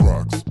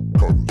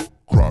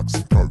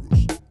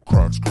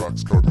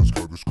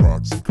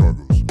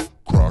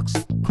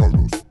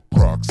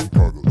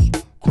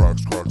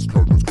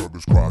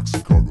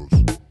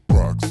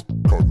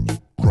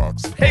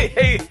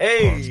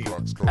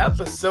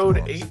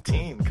episode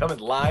 18, coming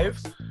live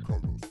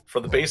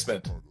from the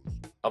basement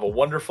of a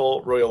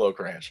wonderful Royal Oak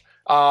Ranch.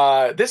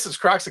 This is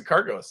Crocs and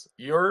Cargos,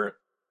 your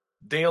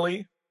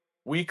daily,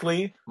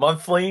 weekly,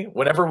 monthly,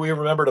 whenever we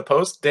remember to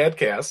post,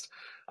 Dadcast.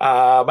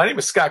 My name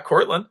is Scott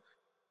Cortland. I'd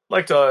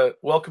like to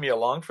welcome you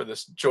along for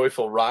this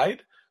joyful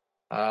ride,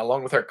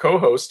 along with our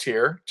co-host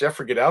here,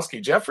 Jeffrey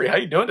Godowski. Jeffrey, how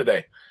you doing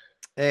today?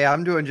 Hey,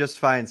 I'm doing just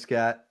fine,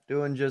 Scott.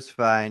 Doing just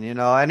fine. You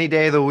know, any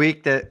day of the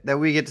week that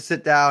we get to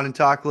sit down and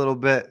talk a little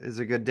bit is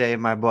a good day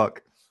in my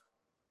book.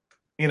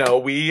 You know,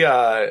 we've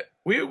had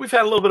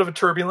a little bit of a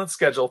turbulent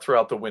schedule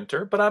throughout the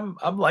winter, but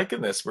I'm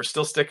liking this. We're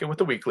still sticking with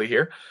the weekly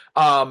here.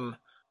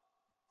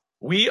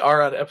 We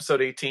are on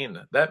episode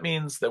 18. That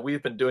means that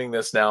we've been doing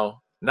this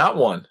now, not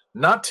one,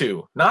 not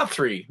two, not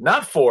three,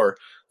 not four.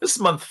 This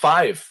is month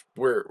 5.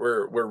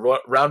 We're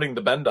rounding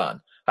the bend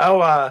on.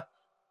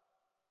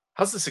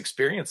 How's this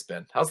experience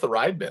been? How's the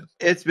ride been?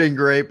 It's been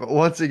great, but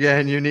once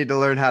again, you need to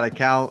learn how to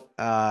count.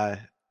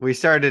 We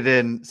started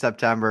in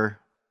September.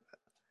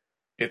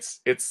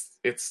 It's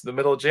the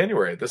middle of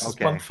January. This is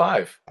month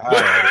 5. All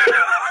right.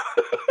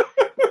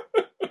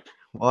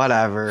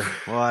 Whatever.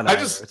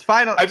 It's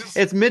final.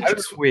 It's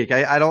midterm week.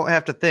 I don't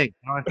have to think.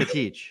 I don't have to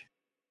teach.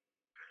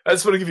 I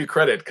just want to give you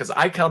credit because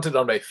I counted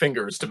on my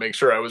fingers to make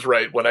sure I was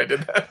right when I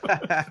did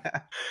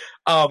that.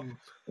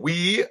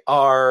 We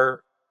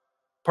are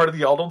part of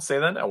the Y'all Don't Say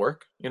That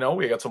network. You know,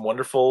 we got some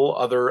wonderful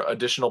other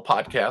additional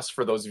podcasts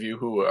for those of you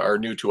who are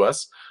new to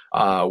us.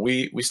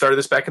 We started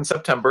this back in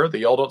September. The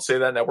Y'all Don't Say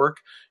That network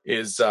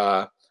is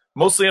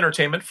mostly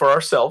entertainment for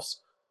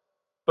ourselves,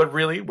 but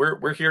really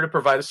we're here to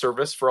provide a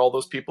service for all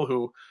those people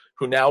who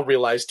now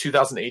realize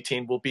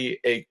 2018 will be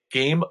a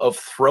Game of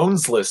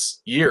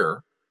Thrones-less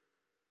year.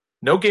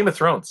 No Game of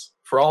Thrones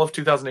for all of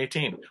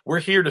 2018. We're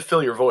here to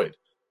fill your void.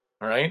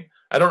 All right.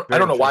 I don't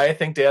know why I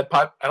think I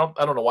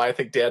don't know why I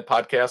think dad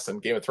podcasts and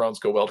Game of Thrones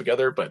go well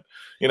together, but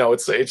you know,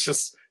 it's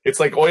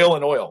like oil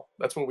and oil.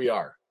 That's what we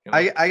are. You know?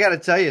 I got to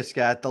tell you,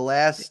 Scott, the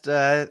last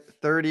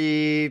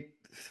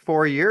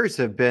 34 years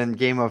have been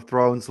Game of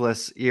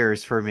Thrones-less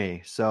years for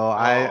me. So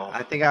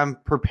I think I'm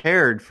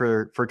prepared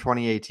for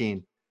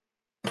 2018.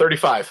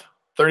 35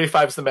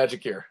 is the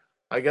magic year.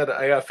 I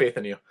got faith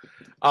in you.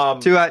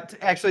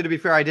 To be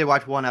fair, I did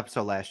watch one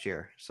episode last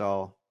year.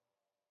 So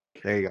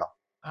there you go.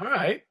 All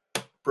right.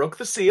 Broke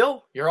the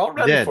seal. You're all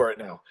ready for it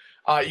now.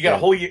 You got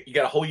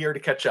a whole year to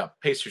catch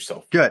up. Pace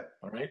yourself. Good.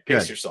 All right.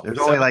 Pace yourself. There's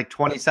only like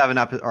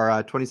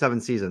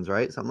 27 seasons,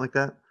 right? Something like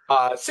that.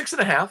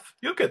 6.5.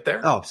 You'll get there.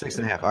 Oh,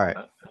 6.5. All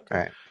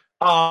right.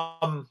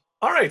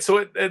 All right.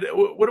 So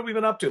what have we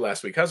been up to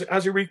last week?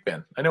 How's your week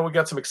been? I know we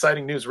got some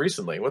exciting news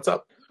recently. What's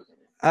up?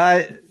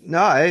 No,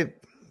 I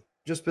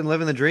just been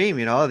living the dream.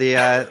 You know,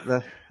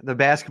 the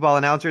basketball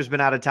announcer's been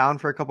out of town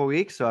for a couple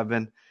weeks, so I've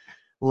been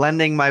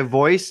lending my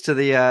voice to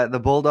the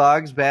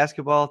Bulldogs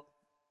basketball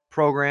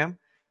program,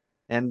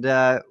 and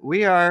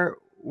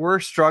we're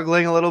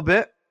struggling a little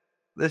bit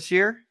this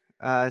year.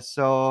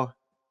 So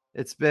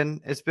it's been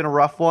a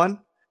rough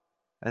one.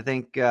 I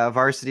think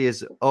varsity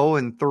is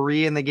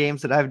 0-3 in the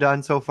games that I've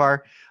done so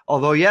far.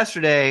 Although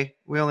yesterday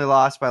we only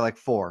lost by like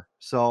 4,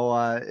 so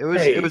it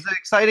was an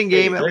exciting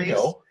game at least.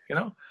 You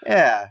know,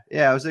 yeah,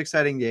 it was an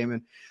exciting game,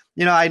 and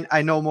you know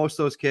I know most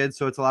of those kids,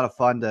 so it's a lot of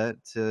fun to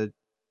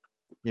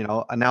you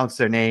know, announce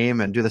their name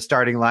and do the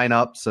starting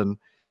lineups and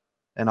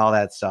all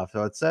that stuff.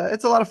 So it's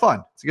a lot of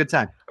fun. It's a good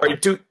time. All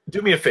right, do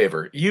me a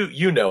favor.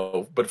 You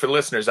know, but for the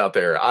listeners out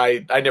there,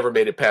 I never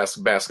made it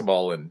past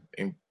basketball in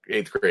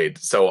 8th grade,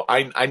 so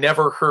I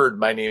never heard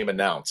my name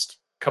announced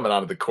coming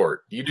out of the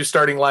court. You do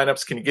starting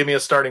lineups. Can you give me a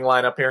starting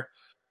lineup here?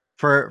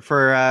 For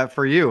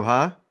you,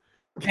 huh?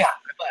 Yeah,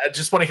 I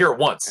just want to hear it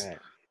once.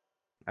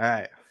 All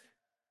right.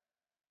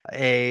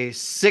 A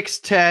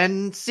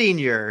 6'10"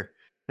 senior,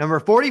 number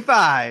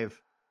 45.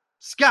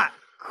 Scott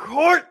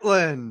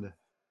Cortland.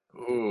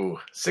 Ooh,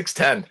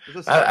 6'10".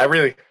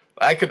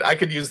 I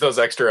could use those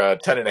extra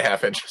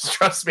 10.5 inches.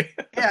 Trust me.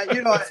 Yeah,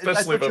 you know,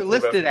 that's what you're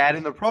listed at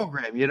in the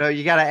program. You know,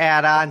 you got to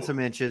add on some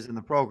inches in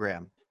the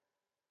program,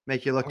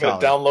 make you look taller. I'm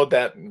gonna download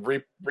that and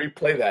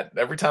replay that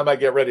every time I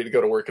get ready to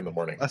go to work in the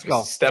morning. Let's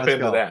go. Step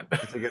into that.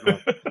 That's a good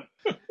one.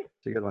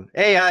 It's a good one.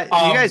 Hey,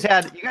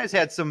 you guys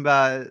had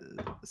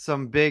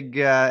some big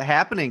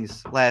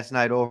happenings last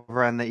night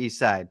over on the east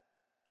side.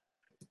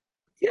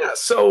 Yeah,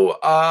 so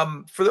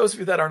for those of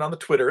you that aren't on the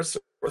Twitters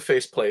or the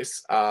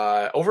Faceplace,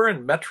 over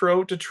in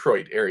Metro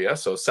Detroit area,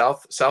 so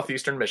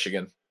southeastern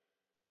Michigan,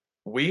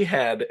 we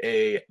had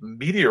a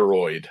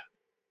meteoroid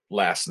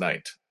last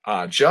night,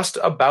 just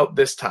about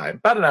this time,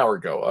 about an hour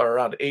ago,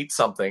 around 8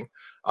 something.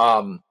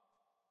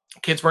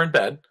 Kids were in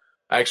bed.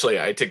 Actually,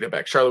 I take that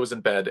back. Charlotte was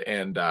in bed,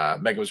 and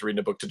Megan was reading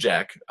a book to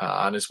Jack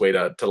on his way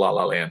to La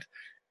La Land.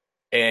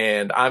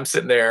 And I'm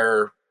sitting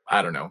there,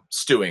 I don't know,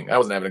 stewing. I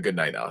wasn't having a good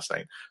night last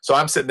night. So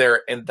I'm sitting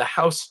there, and the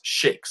house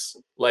shakes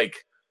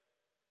like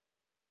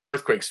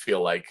earthquakes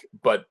feel like,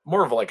 but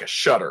more of like a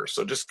shudder.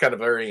 So just kind of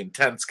very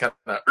intense, kind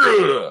of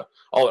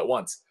all at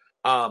once.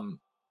 And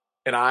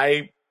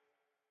I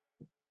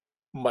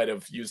might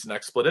have used an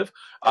expletive.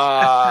 And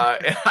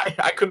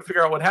I couldn't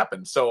figure out what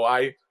happened. So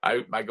I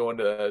go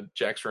into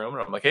Jack's room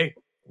and I'm like, hey,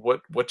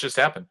 what just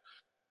happened?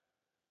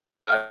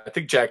 I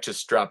think Jack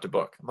just dropped a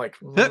book. I'm like,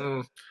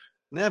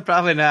 Yeah,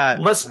 probably not.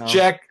 unless No.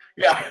 Jack,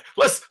 yeah,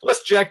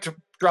 unless Jack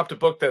dropped a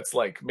book that's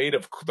like made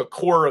of the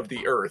core of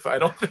the earth. I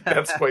don't think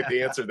that's quite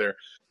the answer there.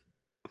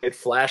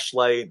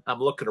 Flashlight. I'm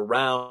looking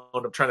around.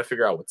 I'm trying to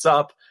figure out what's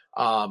up.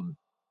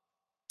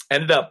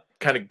 Ended up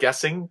kind of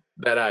guessing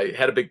that I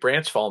had a big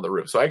branch fall on the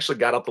roof. So I actually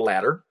got up the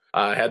ladder,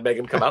 had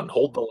Megan come out and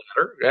hold the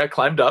ladder. Yeah,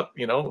 climbed up,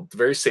 it's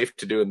very safe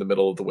to do in the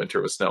middle of the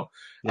winter with snow.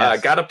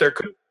 Yes. Got up there,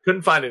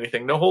 couldn't find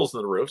anything, no holes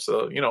in the roof.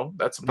 So,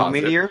 that's a No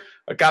positive. meteor?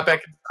 I got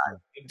back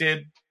and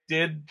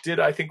did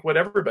I think what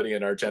everybody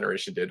in our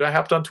generation did. I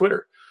hopped on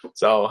Twitter.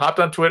 So hopped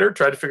on Twitter,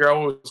 tried to figure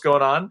out what was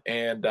going on.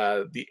 And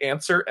the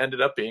answer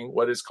ended up being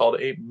what is called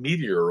a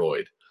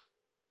meteoroid.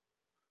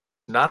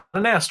 Not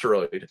an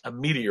asteroid, a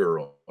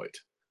meteoroid.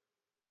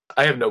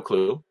 I have no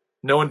clue.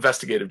 No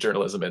investigative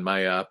journalism in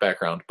my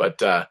background,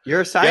 but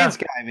you're a science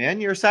guy,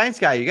 man. You're a science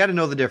guy. You got to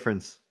know the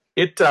difference.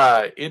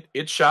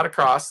 It shot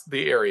across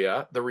the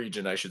area, the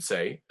region, I should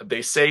say.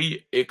 They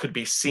say it could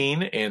be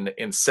seen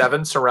in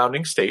 7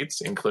 surrounding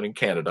states, including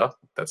Canada.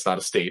 That's not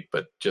a state,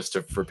 but just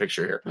for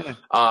picture here.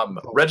 Yeah.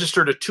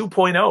 Registered a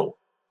 2.0.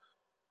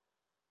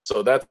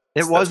 So that's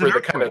where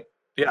the kind of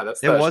that's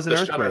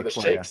the shudder of the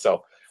shake.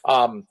 So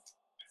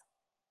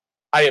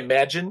I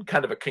imagine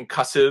kind of a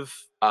concussive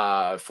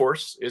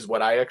force is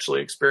what I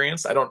actually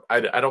experienced. I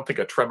don't think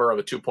a tremor of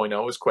a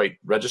 2.0 is quite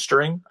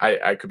registering.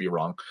 I could be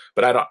wrong,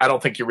 but I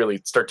don't think you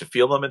really start to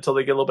feel them until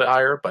they get a little bit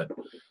higher. But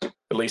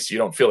at least you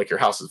don't feel like your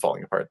house is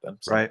falling apart then.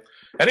 So, right.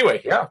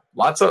 Anyway,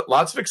 lots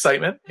of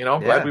excitement.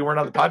 I'm glad we weren't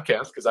on the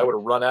podcast because I would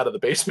have run out of the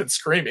basement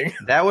screaming.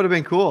 That would have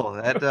been cool.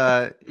 That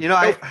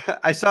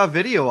I saw a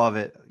video of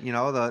it.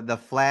 The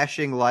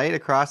flashing light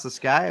across the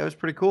sky. It was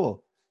pretty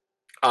cool.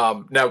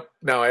 Now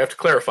I have to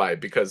clarify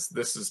because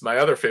this is my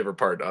other favorite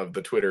part of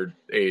the Twitter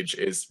age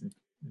is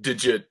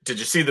did you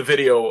see the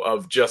video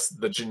of just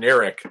the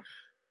generic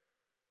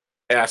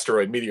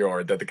asteroid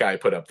meteoroid that the guy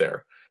put up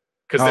there?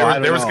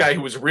 Because there was a guy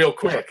who was real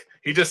quick.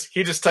 He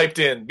just typed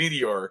in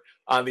meteor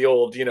on the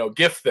old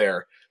GIF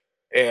there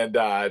and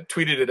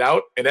tweeted it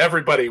out, and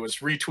everybody was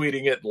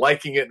retweeting it,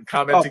 liking it, and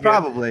commenting.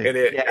 Probably. And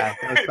it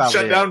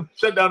shut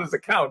down his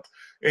account,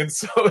 and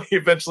so he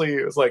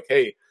eventually was like,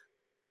 "Hey."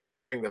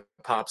 That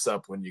pops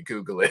up when you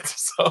Google it.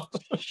 So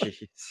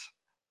jeez,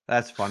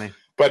 that's funny.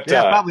 But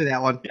probably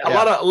that one. A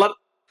lot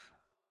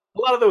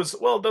of those.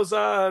 Well, those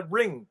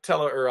ring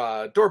teller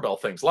or doorbell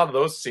things. A lot of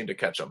those seem to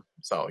catch them.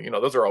 So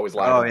those are always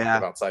live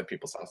outside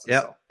people's houses.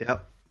 Yep. So.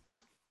 Yep.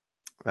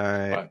 All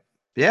right.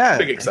 But,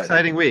 big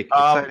exciting week.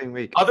 Exciting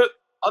week. Other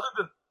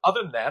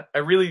than that,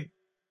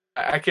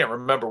 I can't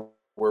remember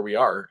where we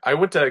are. I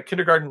went to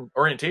kindergarten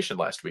orientation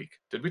last week.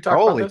 Did we talk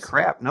about this? Holy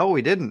crap. No,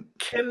 we didn't.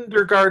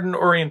 Kindergarten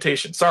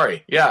orientation.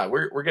 Sorry. Yeah,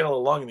 we're getting a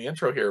little long in the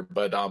intro here,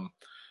 but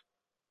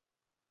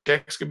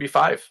Jack's gonna be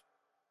 5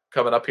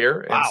 coming up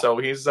here. Wow. And so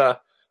he's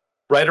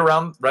right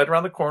around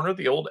the corner,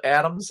 the old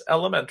Adams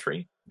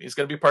Elementary. He's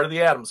gonna be part of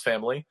the Adams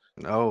family.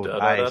 Oh,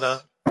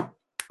 nice.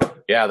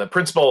 Yeah, the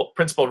principal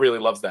really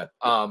loves that.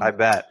 I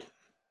bet.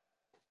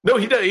 No,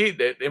 he does. He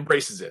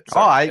embraces it.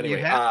 So, anyway, you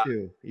have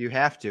to. You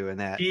have to in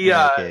that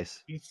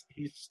case. He's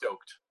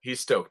stoked. He's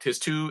stoked. His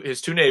two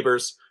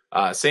neighbors,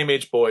 same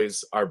age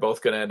boys, are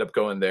both going to end up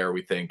going there.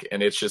 We think,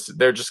 and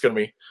they're going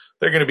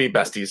to be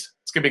besties.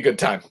 It's going to be a good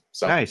time.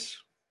 So nice.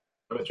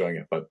 I'm enjoying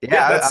it. But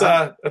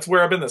that's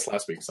where I've been this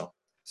last week. So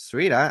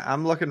sweet.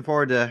 I'm looking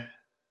forward to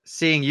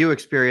seeing you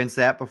experience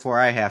that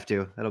before I have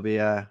to. That'll be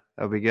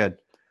good.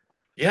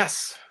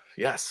 Yes.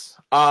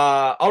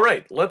 All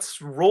right. Let's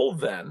roll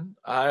then.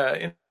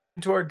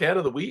 Into our dad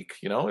of the week.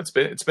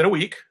 It's been a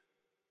week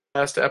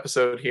last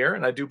episode here,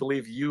 and I do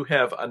believe you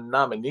have a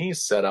nominee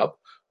set up.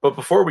 But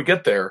before we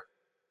get there,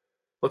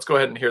 let's go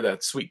ahead and hear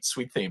that sweet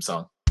theme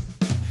song.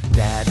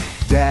 Dad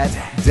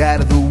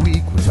of the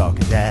week. We're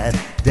talking dad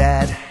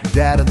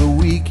of the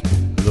week.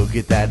 Look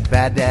at that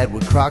bad dad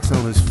with Crocs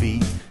on his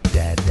feet.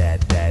 Dad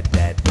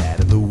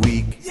of the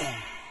week.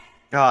 Yeah.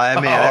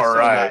 Oh man, that's all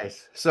right.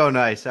 So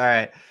nice. All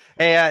right.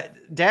 Hey,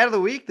 Dad of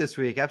the Week this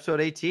week,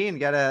 episode 18.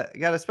 Got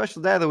a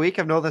special Dad of the Week.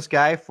 I've known this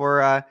guy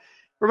for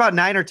about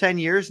 9 or 10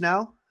 years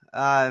now.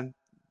 Know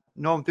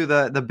him through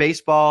the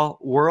baseball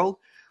world.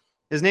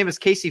 His name is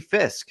Casey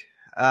Fisk.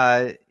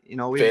 Fisk.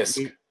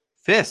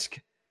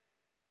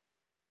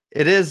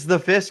 It is the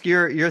Fisk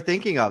you're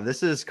thinking of.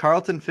 This is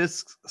Carlton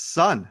Fisk's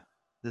son.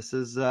 This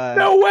is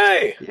no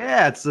way.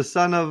 Yeah, it's the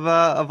son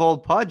of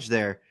old Pudge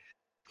there.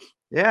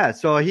 Yeah,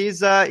 so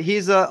he's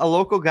a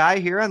local guy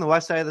here on the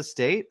west side of the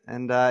state,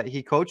 and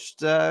he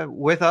coached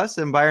with us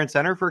in Byron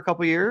Center for a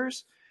couple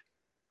years.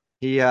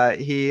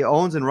 He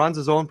owns and runs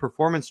his own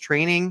performance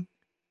training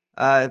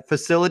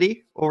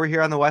facility over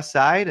here on the west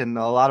side, and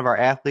a lot of our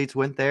athletes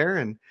went there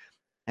and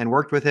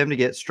worked with him to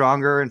get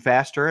stronger and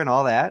faster and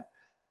all that.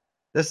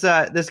 This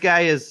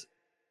guy is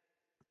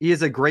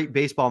a great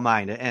baseball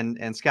mind,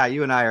 and Scott,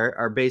 you and I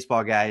are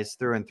baseball guys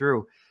through and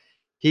through.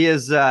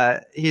 he's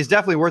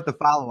definitely worth the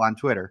follow on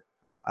Twitter.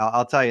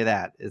 I'll tell you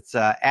that. It's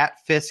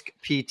at Fisk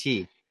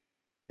PT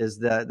is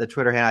the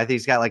Twitter handle. I think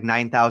he's got like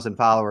 9,000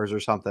 followers or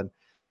something.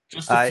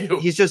 Just a few.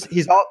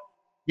 He's all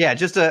yeah,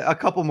 just a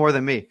couple more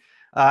than me.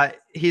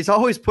 He's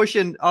always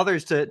pushing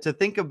others to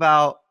think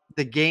about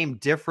the game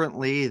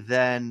differently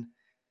than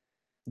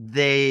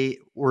they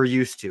were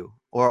used to,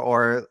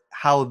 or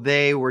how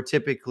they were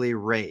typically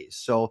raised.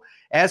 So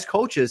as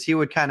coaches, he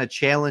would kind of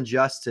challenge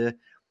us to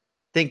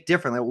think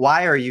differently.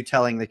 Why are you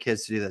telling the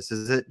kids to do this?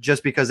 Is it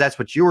just because that's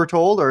what you were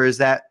told, or is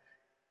there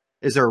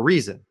a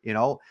reason?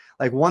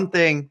 Like one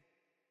thing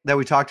that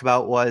we talked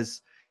about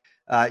was,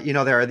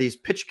 there are these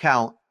pitch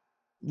count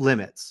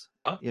limits,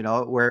 Huh?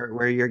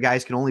 where your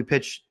guys can only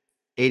pitch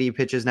 80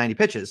 pitches, 90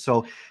 pitches.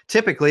 So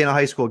typically in a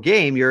high school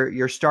game,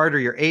 your starter,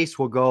 your ace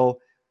will go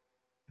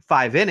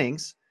 5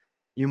 innings.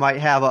 You might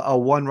have a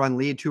 1-run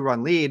lead,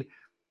 2-run lead,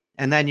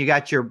 and then you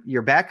got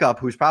your backup,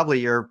 who's probably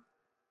your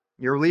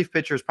relief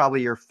pitcher is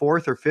probably your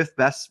 4th or 5th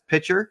best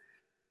pitcher.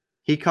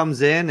 He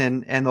comes in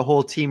and the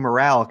whole team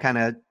morale kind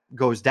of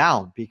goes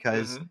down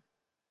because,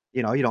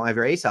 you don't have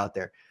your ace out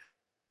there.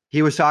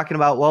 He was talking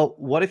about, well,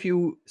 what if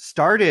you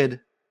started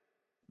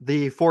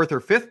the 4th or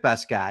 5th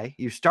best guy,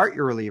 you start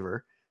your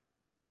reliever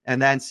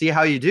and then see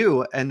how you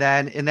do. And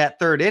then in that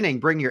 3rd inning,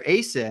 bring your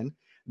ace in.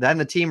 Then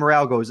the team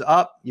morale goes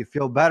up. You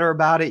feel better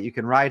about it. You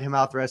can ride him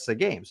out the rest of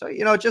the game. So,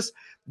 just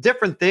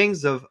different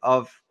things of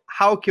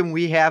how can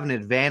we have an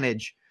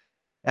advantage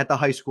at the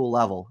high school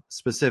level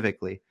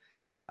specifically.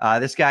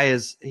 This guy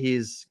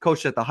he's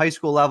coached at the high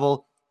school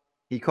level.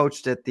 He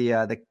coached at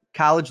the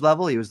college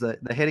level. He was the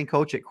hitting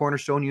coach at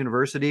Cornerstone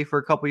University for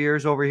a couple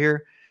years over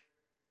here.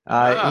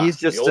 He's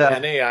just the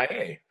old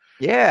NAIA.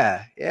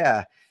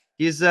 Yeah.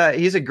 He's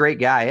a great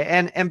guy.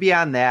 And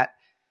beyond that,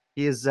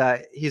 he's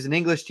an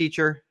English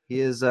teacher. He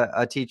is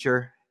a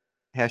teacher.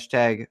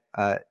 Hashtag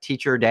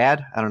teacher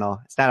dad. I don't know.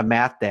 It's not a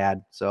math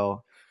dad.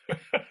 So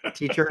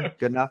teacher,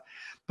 good enough.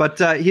 But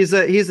he's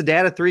a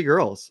dad of 3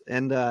 girls,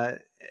 and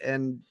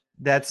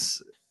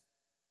that's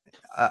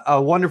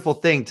a wonderful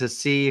thing to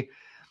see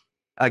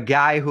a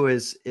guy who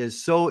is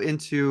so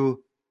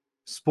into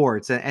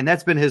sports, and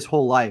that's been his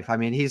whole life. I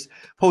mean, he's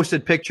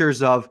posted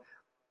pictures of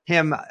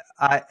him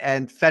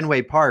and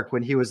Fenway Park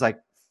when he was like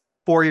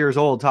 4 years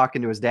old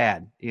talking to his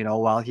dad,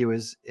 while he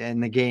was in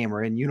the game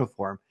or in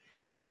uniform.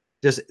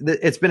 Just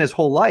it's been his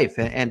whole life,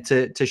 and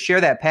to share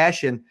that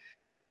passion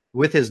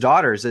with his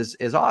daughters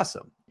is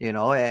awesome,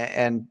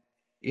 and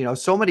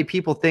so many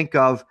people think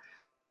of,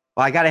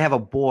 well, I got to have a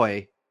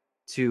boy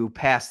to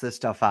pass this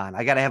stuff on.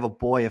 I got to have a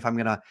boy if I'm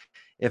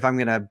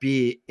gonna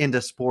be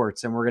into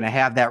sports, and we're gonna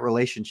have that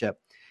relationship.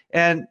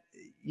 And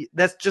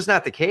that's just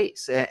not the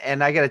case.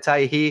 And I got to tell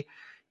you,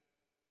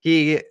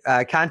 he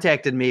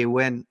contacted me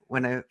when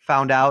I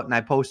found out, and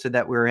I posted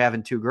that we were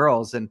having 2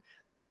 girls, and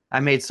I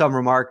made some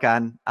remark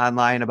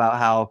online about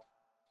how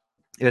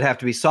it would have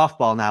to be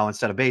softball now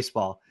instead of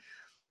baseball.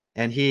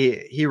 And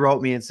he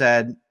wrote me and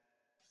said,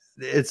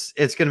 it's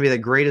going to be the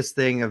greatest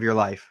thing of your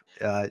life.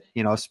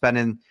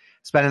 Spending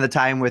the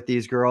time with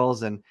these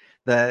girls. And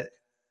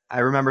I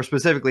remember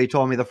specifically, he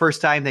told me the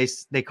first time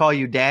they call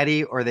you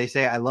daddy or they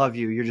say, I love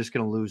you, you're just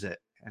going to lose it.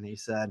 And he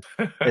said,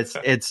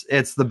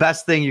 it's the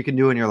best thing you can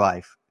do in your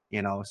life,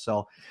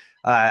 So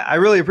I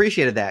really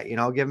appreciated that,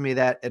 giving me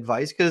that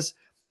advice. Cause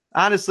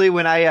honestly,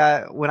 when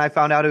I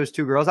found out it was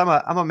 2 girls,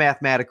 I'm a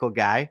mathematical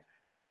guy.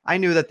 I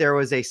knew that there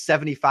was a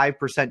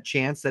 75%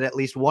 chance that at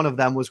least one of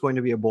them was going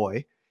to be a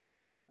boy.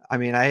 I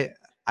mean,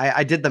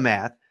 I did the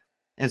math.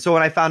 And so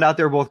when I found out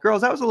they were both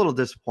girls, I was a little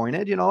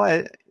disappointed.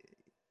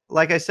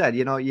 Like I said,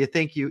 you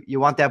think you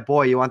want that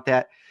boy, you want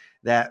that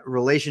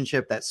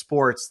relationship, that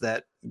sports,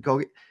 that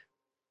go.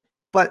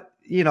 But,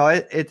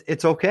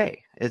 it's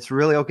okay. It's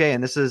really okay.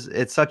 And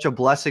it's such a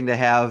blessing to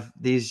have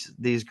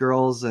these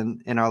girls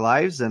in our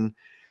lives. And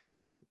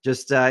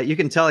just you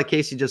can tell that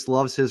Casey just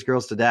loves his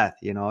girls to death,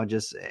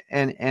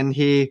 and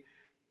he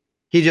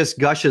just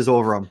gushes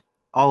over them,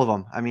 all of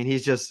them. I mean,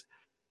 his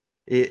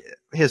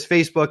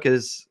Facebook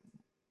is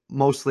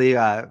mostly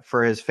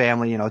for his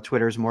family.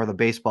 Twitter's more the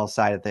baseball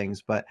side of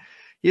things, but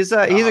he's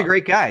a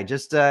great guy,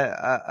 just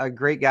a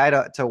great guy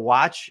to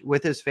watch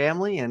with his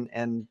family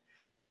and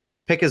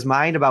pick his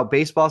mind about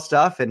baseball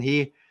stuff. And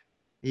he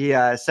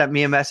sent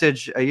me a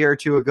message a year or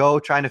 2 ago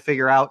trying to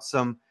figure out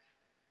some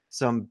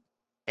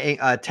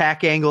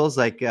attack angles,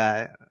 like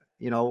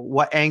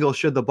what angle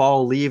should the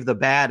ball leave the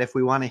bat if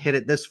we want to hit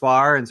it this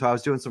far. And so I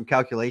was doing some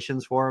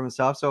calculations for him and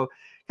stuff. So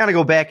kind of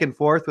go back and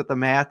forth with the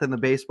math and the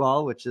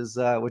baseball, which is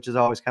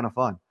always kind of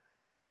fun.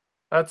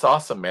 That's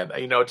awesome, man.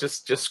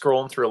 Just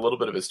scrolling through a little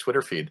bit of his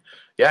Twitter feed.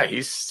 Yeah,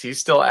 he's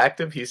still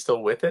active. He's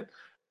still with it.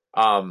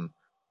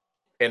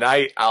 And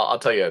I'll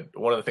tell you,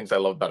 one of the things I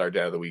love about our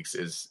Dad of the Weeks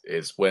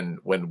is when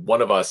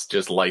one of us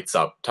just lights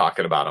up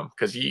talking about him,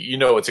 because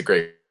it's a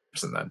great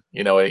person. Then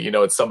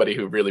it's somebody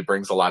who really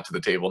brings a lot to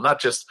the table, not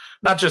just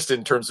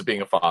in terms of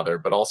being a father,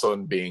 but also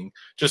in being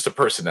just a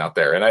person out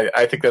there. And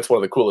I think that's one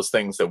of the coolest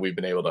things that we've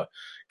been able to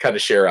kind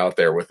of share out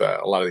there with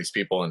a lot of these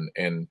people.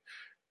 And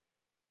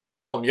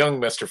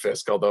young Mr.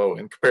 Fisk, although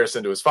in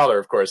comparison to his father,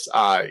 of course,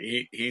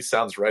 he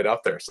sounds right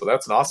up there. So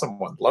that's an awesome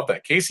one. Love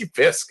that. Casey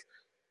Fisk,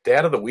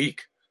 Dad of the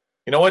Week.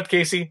 You know what,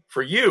 Casey?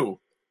 For you,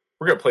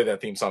 we're going to play that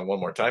theme song one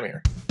more time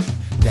here.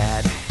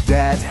 Dad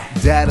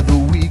of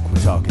the week.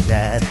 We're talking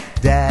dad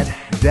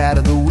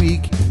of the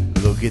week.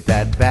 Look at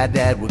that bad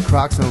dad with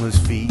Crocs on his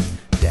feet.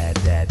 Dad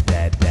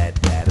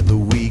of the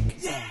week.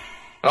 Yeah.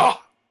 Oh,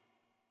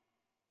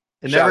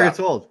 it never gets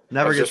old.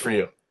 Never gets just for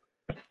you.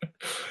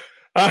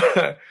 All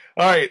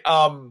right,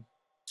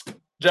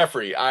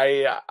 Jeffrey,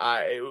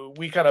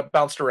 we kind of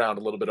bounced around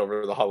a little bit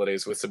over the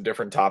holidays with some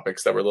different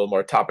topics that were a little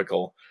more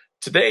topical.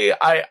 Today,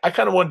 I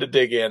kind of wanted to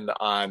dig in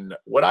on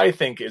what I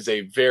think is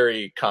a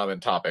very common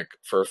topic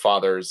for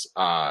fathers,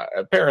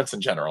 parents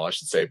in general, I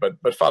should say,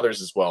 but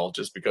fathers as well,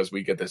 just because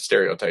we get this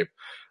stereotype.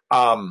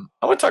 I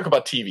want to talk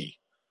about TV.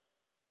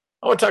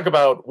 I want to talk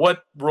about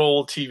what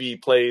role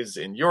TV plays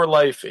in your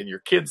life, in your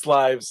kids'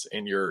 lives,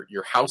 in your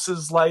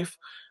house's life,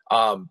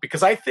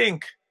 because I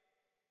think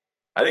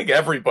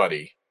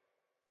everybody.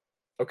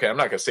 Okay, I'm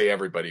not going to say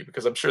everybody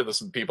because I'm sure there's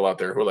some people out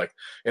there who are like,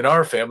 in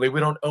our family, we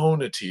don't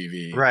own a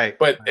TV. Right.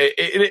 But,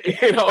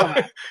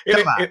 I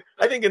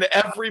think in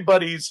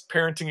everybody's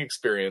parenting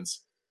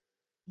experience,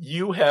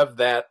 you have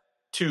that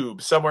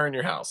tube somewhere in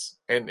your house.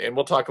 And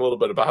we'll talk a little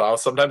bit about how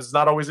sometimes it's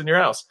not always in your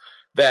house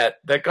that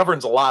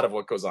governs a lot of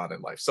what goes on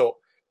in life. So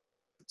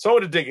I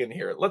want to dig in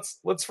here. Let's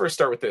first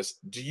start with this.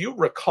 Do you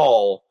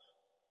recall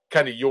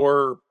kind of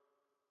your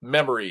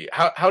memory?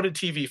 How did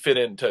TV fit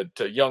into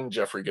young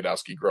Jeffrey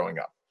Godowski growing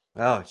up?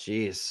 Oh,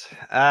 geez.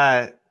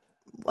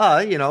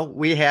 Well,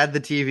 we had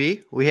the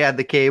TV, we had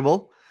the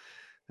cable.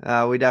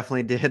 We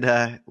definitely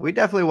did. We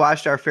definitely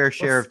watched our fair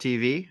share of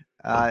TV.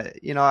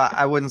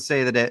 I wouldn't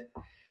say that it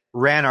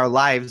ran our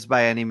lives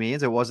by any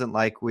means. It wasn't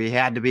like we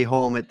had to be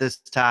home at this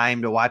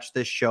time to watch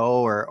this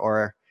show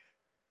or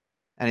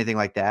anything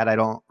like that. I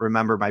don't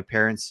remember my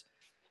parents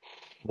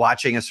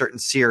watching a certain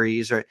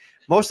series, or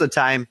most of the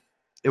time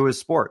it was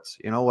sports,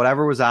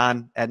 whatever was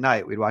on at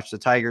night. We'd watch the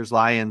Tigers,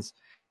 Lions,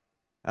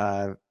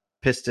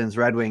 Pistons,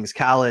 Red Wings,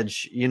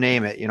 college, you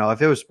name it.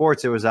 If it was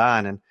sports, it was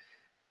on.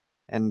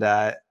 And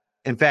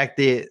in fact,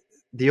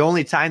 the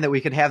only time that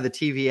we could have the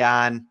TV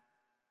on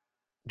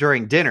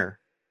during dinner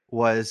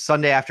was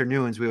Sunday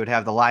afternoons. We would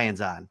have the Lions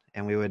on,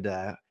 and we would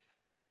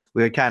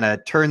kind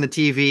of turn the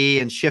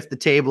TV and shift the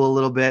table a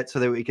little bit so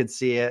that we could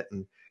see it.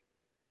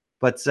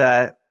 But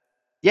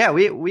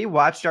we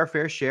watched our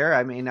fair share.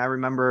 I mean, I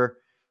remember,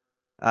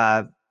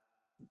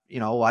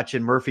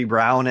 watching Murphy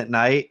Brown at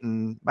night,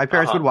 and my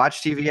parents would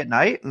watch TV at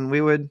night, and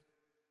we would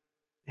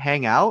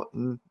hang out.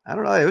 And I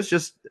don't know, it was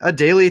just a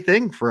daily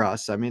thing for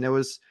us. I mean,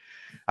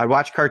 I'd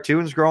watch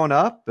cartoons growing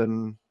up.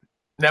 And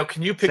now,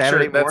 can you picture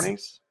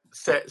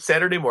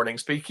Saturday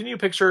mornings, but can you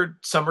picture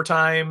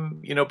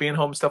summertime, being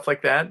home, stuff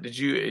like that? Did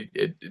you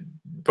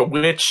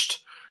Bewitched,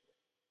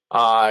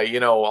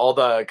 all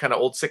the kind of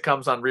old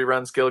sitcoms on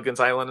reruns, Gilligan's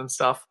Island and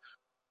stuff?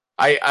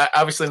 I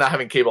obviously, not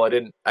having cable, I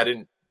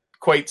didn't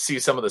quite see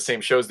some of the same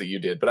shows that you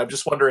did, but I'm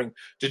just wondering,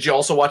 did you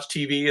also watch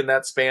TV in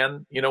that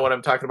span? You know what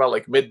I'm talking about?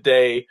 Like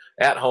midday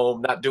at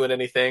home, not doing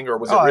anything, or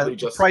was it really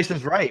just Price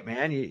is Right,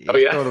 man? You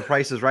throw the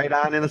Price is Right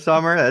on in the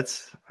summer.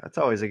 That's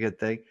always a good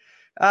thing.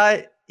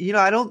 I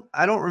don't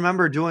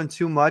remember doing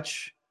too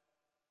much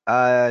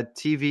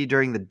TV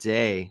during the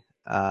day.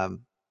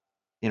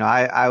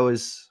 I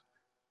was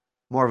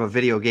more of a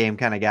video game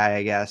kind of guy,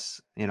 I guess.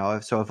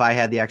 So if I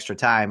had the extra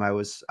time, I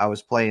was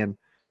playing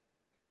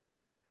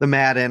the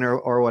Madden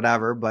or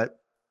whatever. But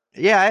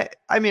yeah,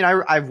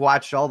 I've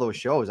watched all those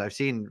shows. I've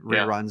seen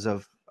reruns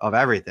of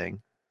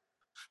everything.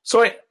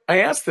 So I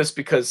asked this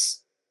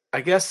because I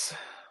guess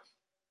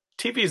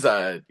TV's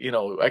I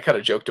kind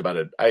of joked about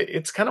it.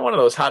 It's kind of one of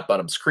those hot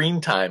button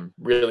screen time.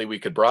 Really, we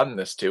could broaden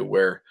this to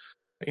where,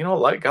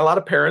 like a lot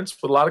of parents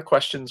with a lot of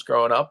questions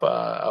growing up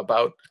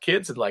about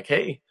kids, and like,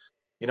 hey,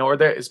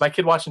 is my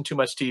kid watching too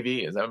much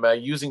TV? Am I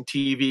using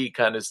TV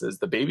kind of as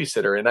the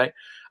babysitter? And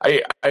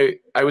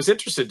I was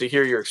interested to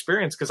hear your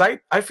experience, because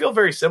I feel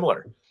very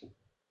similar.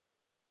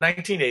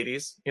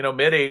 1980s,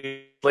 mid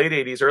 80s, late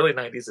 80s, early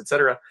 90s,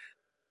 etc.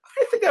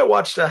 I think I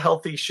watched a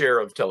healthy share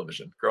of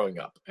television growing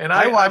up, and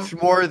I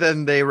watched more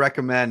than they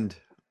recommend.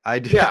 I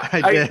did. Yeah,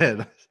 I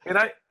did.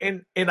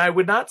 And I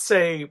would not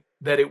say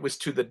that it was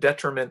to the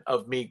detriment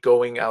of me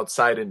going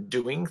outside and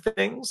doing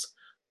things,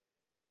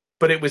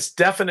 but it was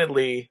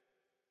definitely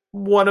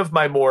one of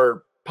my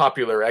more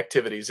popular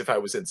activities if I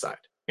was inside.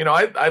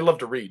 I love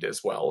to read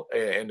as well.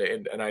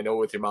 And I know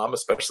with your mom,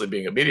 especially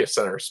being a media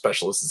center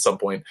specialist at some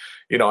point,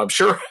 I'm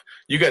sure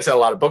you guys had a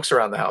lot of books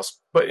around the house,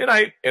 and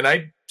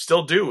I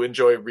still do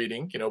enjoy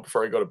reading,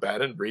 before I go to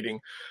bed, and reading,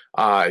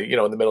 in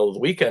the middle of the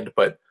weekend.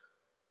 But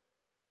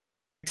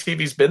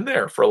TV's been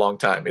there for a long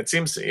time. It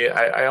seems,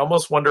 I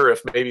almost wonder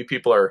if maybe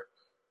people are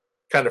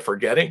kind of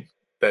forgetting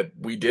that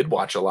we did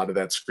watch a lot of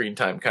that screen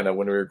time kind of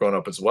when we were growing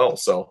up as well.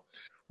 So,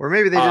 or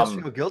maybe they just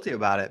feel guilty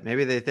about it.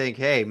 Maybe they think,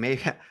 hey,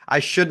 maybe I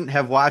shouldn't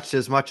have watched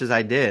as much as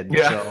I did.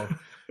 Yeah.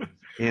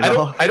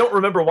 So, I don't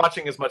remember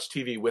watching as much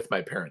TV with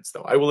my parents,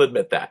 though. I will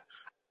admit that.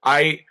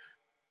 I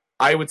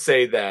would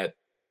say that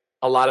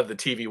a lot of the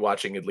TV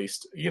watching, at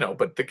least,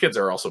 but the kids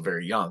are also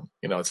very young.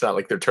 It's not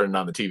like they're turning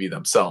on the TV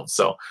themselves.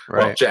 So,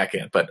 well, Right. Jack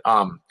can't, but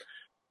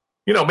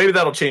maybe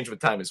that'll change with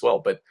time as well.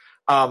 But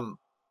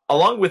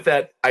along with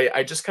that,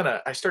 I just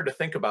I started to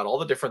think about all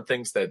the different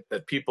things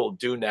that people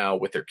do now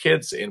with their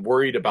kids and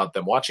worried about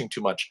them watching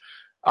too much.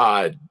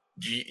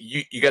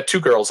 You got two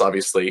girls,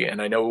 obviously,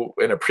 and I know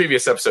in a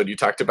previous episode you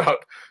talked about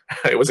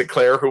was it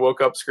Claire who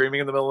woke up screaming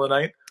in the middle of the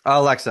night?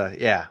 Alexa,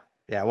 yeah,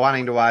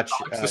 wanting to watch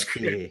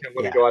TV.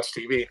 Wanting to watch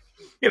TV.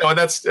 And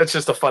that's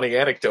just a funny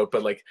anecdote.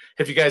 But like,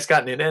 have you guys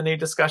gotten in any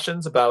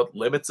discussions about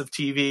limits of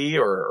TV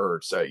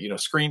or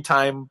screen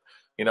time?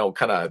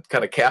 Kind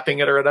of capping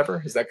it or whatever.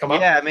 Has that come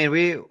up? Yeah, I mean,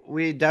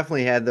 we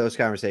definitely had those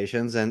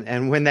conversations,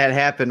 and when that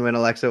happened, when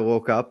Alexa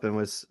woke up and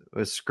was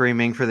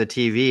screaming for the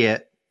TV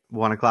at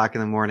 1 o'clock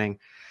in the morning,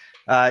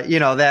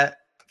 that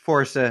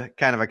forced a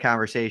kind of a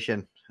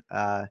conversation.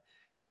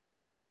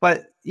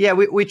 But yeah,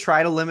 we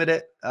try to limit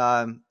it.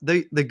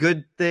 The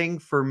good thing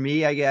for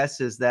me, I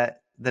guess, is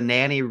that the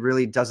nanny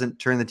really doesn't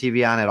turn the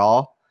TV on at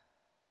all,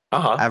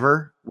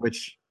 ever,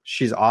 which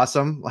she's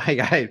awesome.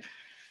 Like,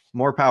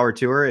 more power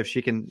to her if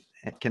she can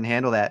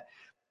handle that.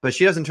 But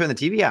she doesn't turn the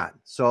TV on.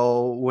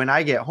 So when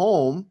I get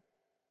home,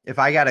 if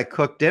I got to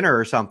cook dinner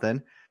or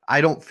something,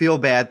 I don't feel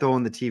bad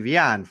throwing the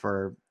TV on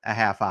for a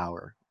half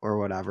hour or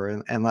whatever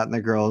and letting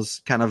the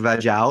girls kind of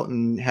veg out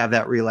and have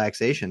that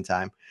relaxation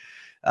time.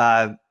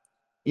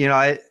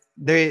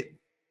 They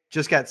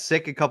just got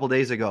sick a couple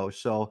days ago.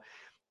 So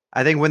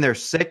I think when they're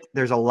sick,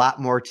 there's a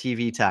lot more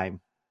TV time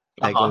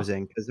that goes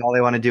in because all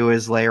they want to do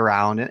is lay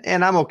around.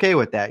 And I'm okay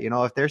with that.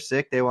 If they're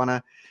sick, they want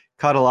to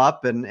cuddle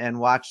up and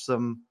watch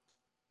some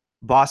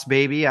Boss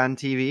Baby on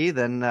TV,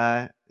 then,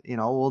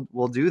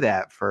 we'll do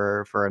that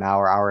for an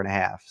hour and a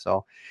half.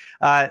 So,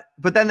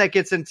 but then that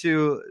gets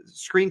into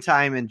screen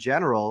time in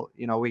general.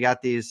 We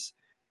got these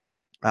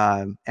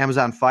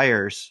Amazon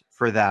Fires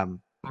for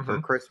them for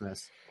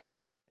Christmas.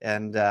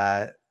 And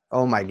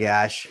oh my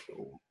gosh,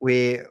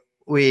 we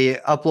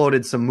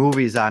uploaded some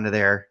movies onto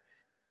there,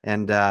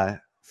 and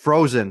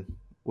Frozen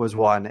was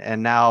one.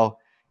 And now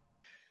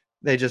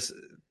they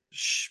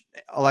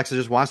Alexa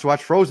just wants to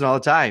watch Frozen all the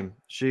time.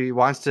 She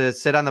wants to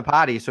sit on the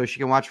potty so she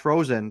can watch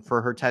Frozen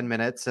for her 10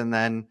 minutes. And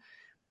then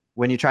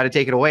when you try to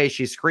take it away,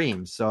 she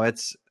screams. So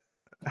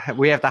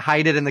we have to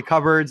hide it in the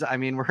cupboards. I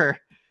mean,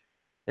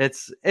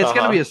 it's going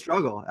to be a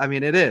struggle. I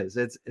mean, it is.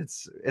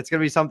 It's going to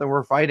be something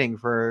we're fighting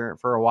for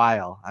a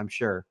while, I'm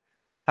sure.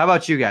 How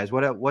about you guys?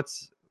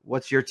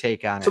 What's your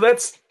take on it? So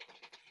that's,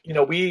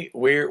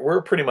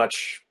 we're pretty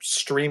much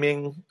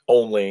streaming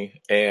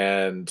only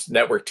and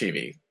network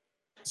TV.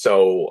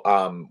 So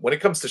when it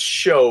comes to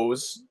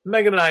shows,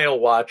 Megan and I will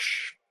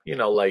watch,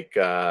 like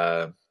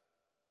The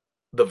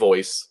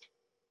Voice,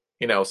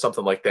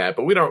 something like that.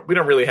 But we don't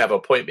really have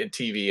appointment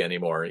TV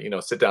anymore.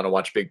 Sit down and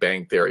watch Big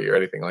Bang Theory or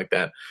anything like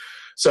that.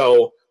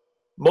 So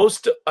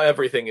most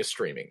everything is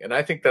streaming, and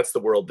I think that's the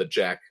world that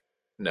Jack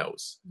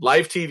knows.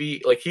 Live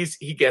TV, like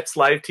he gets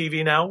live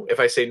TV now. If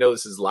I say no,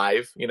 this is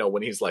live,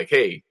 when he's like,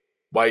 hey,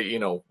 why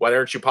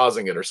aren't you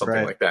pausing it or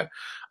something like that?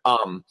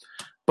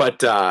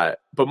 But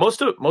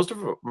most of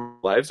our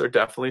lives are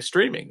definitely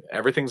streaming.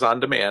 Everything's on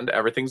demand,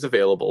 everything's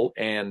available,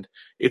 and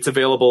it's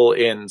available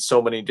in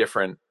so many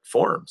different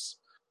forms.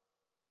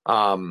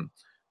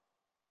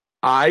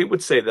 I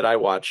would say that I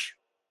watch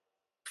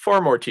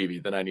far more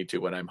TV than I need to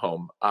when I'm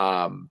home,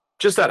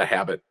 just out of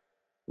habit.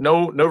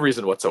 No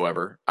reason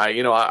whatsoever.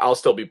 I'll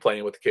still be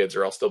playing with the kids,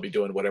 or I'll still be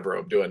doing whatever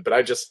I'm doing. But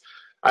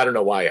I don't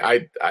know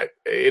why.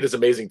 It is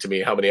amazing to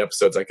me how many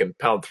episodes I can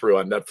pound through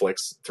on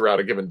Netflix throughout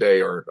a given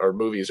day, or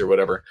movies or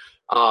whatever.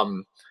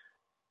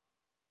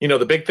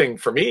 The big thing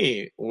for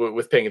me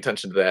with paying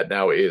attention to that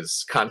now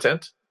is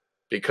content,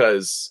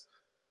 because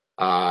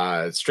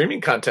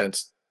streaming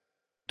content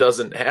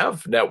doesn't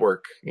have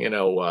network,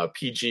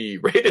 PG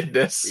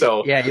ratedness.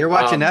 So yeah, you're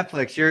watching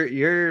Netflix.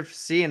 You're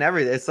seeing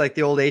everything. It's like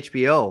the old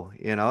HBO.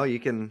 You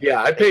can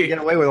get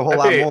away with a whole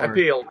lot more.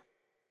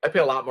 I pay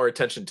a lot more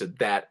attention to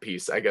that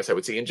piece, I guess I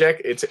would say. And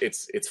Jack,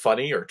 it's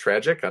funny or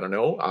tragic, I don't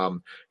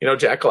know.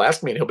 Jack will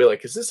ask me and he'll be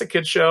like, "Is this a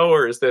kid show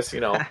or is this?"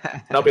 And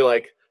I'll be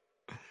like,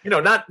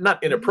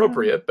 not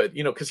inappropriate, but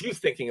because he's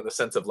thinking in the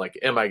sense of like,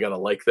 am I gonna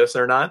like this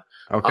or not?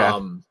 Okay.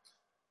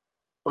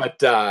 But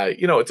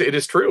it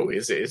is true.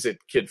 Is it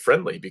kid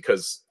friendly?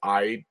 Because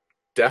I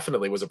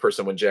definitely was a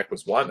person when Jack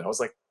was one. I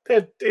was like,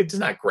 it's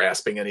not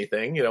grasping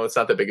anything. It's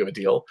not that big of a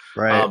deal.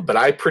 Right. But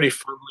I pretty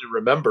firmly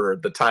remember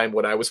the time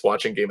when I was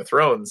watching Game of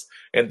Thrones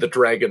and the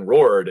dragon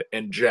roared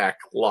and Jack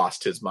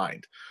lost his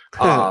mind.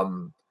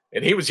 And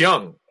he was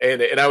young,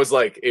 and I was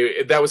like,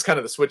 that was kind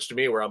of the switch to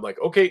me where I'm like,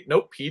 okay,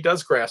 nope, he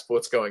does grasp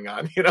what's going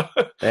on.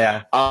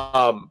 Yeah.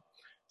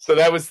 So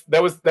that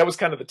was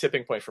kind of the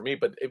tipping point for me.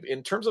 But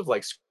in terms of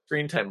like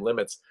screen time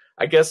limits,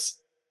 I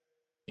guess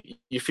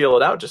you feel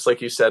it out, just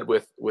like you said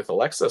with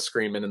Alexa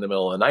screaming in the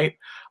middle of the night.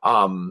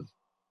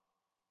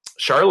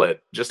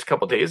 Charlotte just a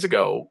couple days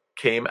ago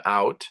came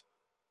out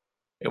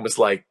and was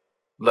like,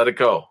 let it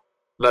go,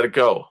 let it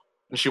go.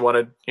 and she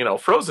wanted,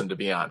 Frozen to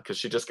be on because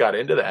she just got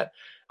into that.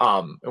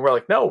 And we're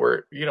like, no,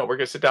 we're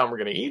gonna sit down, we're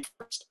gonna eat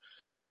first.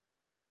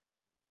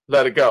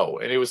 Let it go.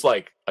 And it was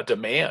like a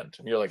demand.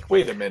 And you're like,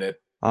 wait a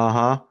minute.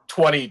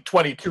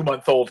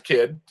 22-month-old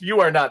kid, you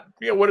are not,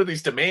 what are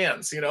these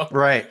demands,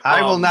 Right.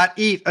 I will not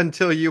eat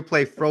until you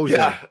play Frozen.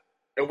 Yeah.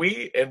 And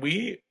we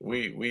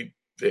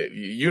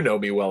you know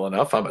me well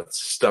enough. I'm a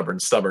stubborn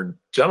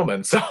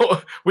gentleman. So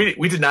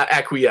we did not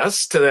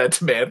acquiesce to that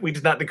demand. We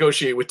did not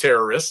negotiate with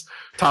toddlerists.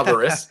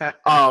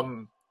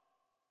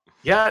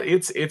 Yeah,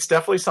 it's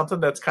definitely something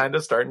that's kind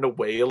of starting to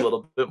weigh a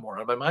little bit more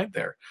on my mind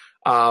there.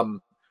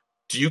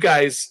 Do you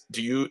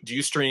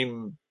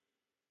stream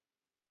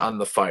on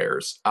the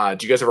Fires? Do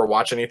you guys ever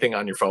watch anything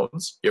on your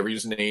phones? You ever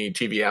use any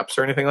TV apps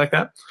or anything like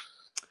that?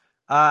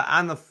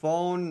 On the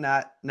phone,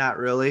 not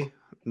really.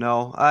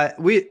 No.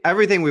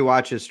 Everything we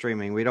watch is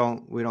streaming. We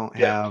don't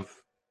have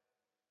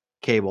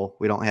cable.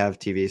 We don't have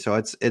TV. So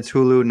it's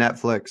Hulu,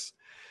 Netflix,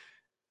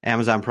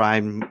 Amazon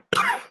Prime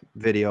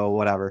Video,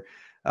 whatever.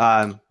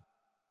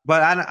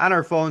 But on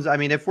our phones, I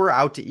mean, if we're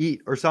out to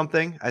eat or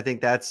something, I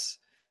think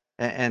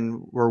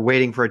and we're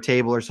waiting for a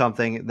table or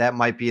something, that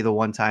might be the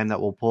one time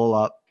that we'll pull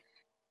up,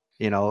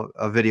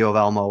 a video of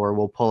Elmo, or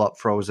we'll pull up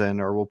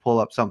Frozen, or we'll pull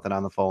up something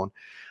on the phone.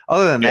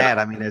 Other than that,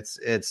 I mean,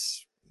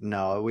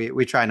 no,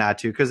 we try not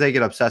to, because they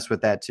get obsessed with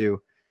that too.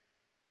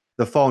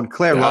 The phone.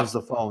 Claire loves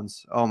the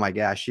phones. Oh my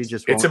gosh, it's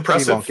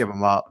impressive. She won't give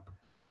them up.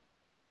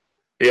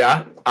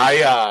 Yeah,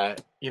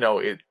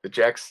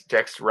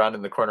 Jack's around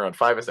in the corner on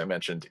 5, as I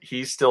mentioned.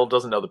 He still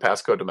doesn't know the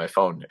passcode to my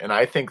phone, and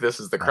I think this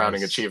is the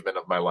crowning achievement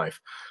of my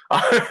life.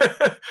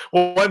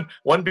 Well,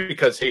 one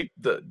because, hey,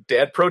 the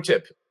dad pro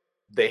tip: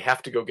 they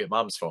have to go get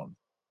mom's phone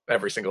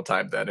every single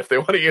time then if they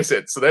want to use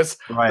it. So that's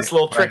a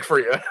little trick for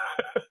you.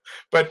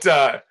 But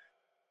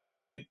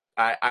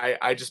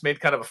I just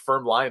made kind of a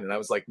firm line, and I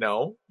was like,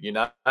 no, you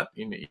don't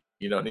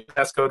need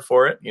passcode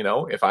for it.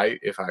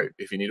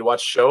 If you need to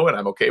watch a show and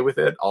I'm okay with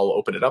it, I'll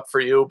open it up for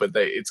you. But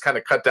it's kind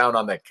of cut down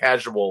on that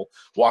casual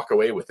walk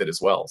away with it as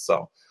well.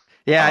 So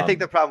yeah, I think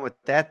the problem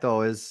with that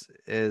though is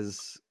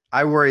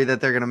I worry that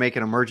they're going to make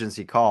an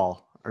emergency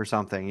call or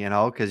something,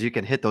 because you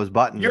can hit those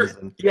buttons. You're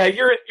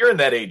in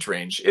that age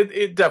range.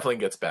 It definitely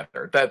gets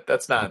better.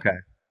 That's not okay.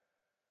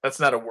 That's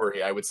not a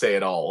worry, I would say,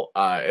 at all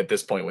at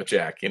this point with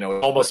Jack.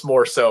 Almost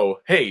more so,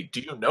 hey,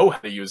 do you know how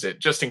to use it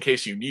just in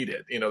case you need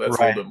it? That's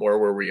a little bit more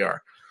where we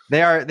are.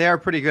 They are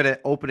pretty good at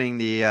opening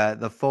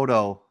the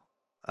photo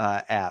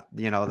app,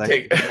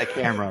 the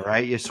camera,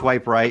 right? You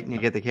swipe right and you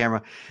get the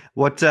camera.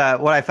 What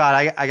I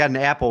found, I got an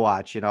Apple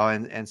Watch,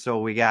 and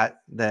so we got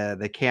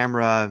the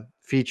camera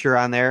feature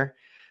on there.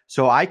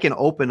 So I can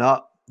open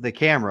up the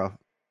camera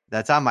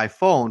that's on my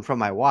phone from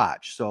my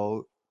watch.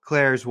 So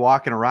Claire's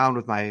walking around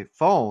with my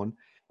phone.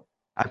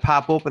 I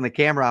pop open the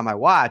camera on my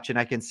watch and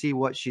I can see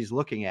what she's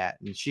looking at.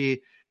 And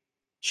she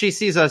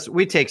sees us.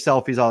 We take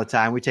selfies all the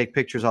time. We take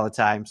pictures all the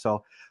time.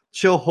 So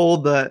she'll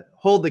hold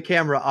the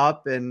camera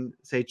up and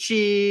say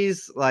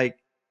cheese, like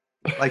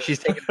she's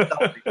taking a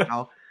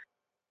selfie,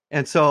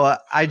 And so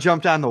I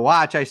jumped on the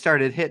watch. I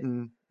started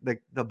hitting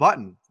the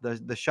button,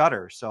 the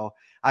shutter. So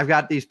I've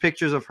got these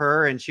pictures of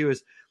her, and she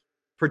was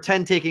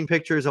pretend taking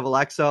pictures of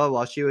Alexa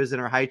while she was in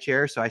her high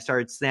chair. So I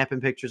started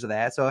snapping pictures of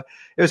that. So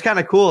it was kind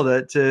of cool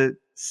to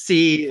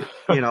see,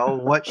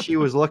 what she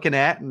was looking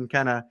at and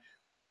kind of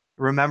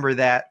remember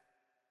that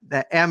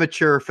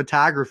amateur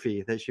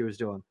photography that she was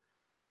doing.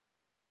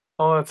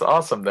 Oh, that's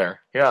awesome there.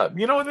 Yeah.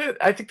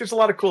 I think there's a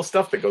lot of cool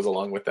stuff that goes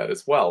along with that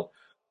as well.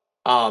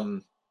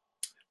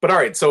 But all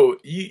right, so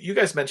you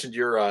guys mentioned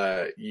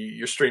you're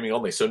streaming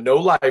only, so no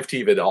live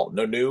TV at all,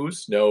 no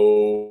news,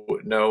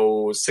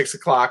 no 6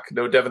 o'clock,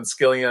 no Devin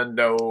Scillian,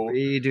 no.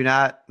 We do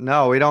not.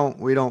 No, we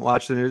don't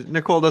watch the news.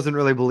 Nicole doesn't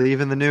really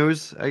believe in the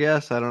news. I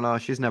guess I don't know.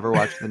 She's never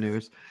watched the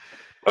news.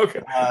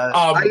 Okay.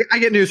 I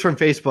get news from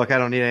Facebook. I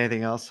don't need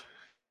anything else.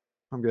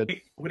 I'm good.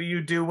 What do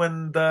you do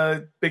when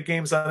the big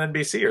game's on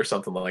NBC or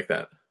something like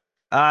that?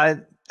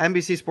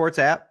 NBC Sports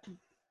app.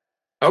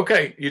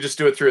 Okay, you just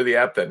do it through the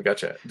app then.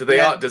 Gotcha.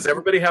 Does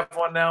everybody have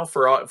one now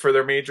for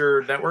their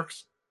major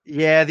networks?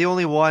 Yeah, the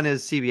only one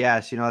is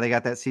CBS. They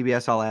got that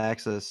CBS All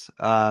Access.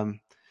 But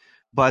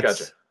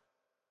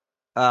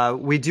gotcha.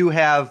 We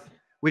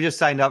just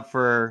signed up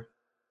for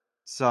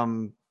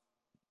some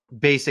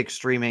basic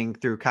streaming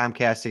through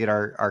Comcast to get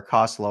our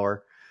costs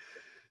lower.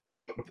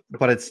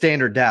 But it's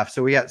standard def.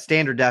 So we got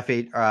standard def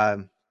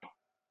CBS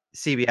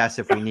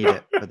if we need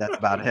it, but that's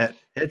about it.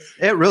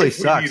 It really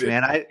sucks,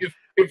 man.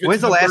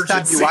 When's the last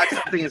time you watched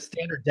something in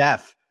standard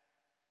def?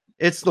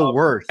 It's the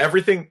worst.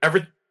 Everything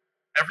over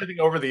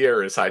the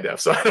air is high def,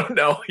 so I don't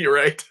know. You're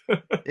right.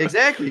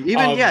 Exactly.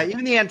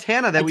 Even the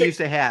antenna that we used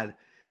to have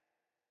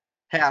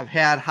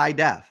had high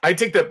def. I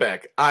take that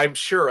back. I'm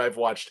sure I've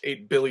watched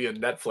 8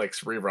 billion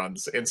Netflix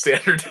reruns in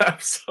standard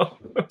def. So.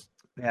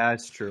 Yeah,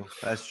 that's true.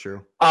 That's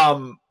true.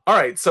 All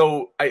right,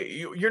 so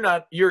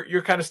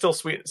you're kind of still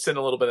sitting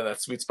a little bit in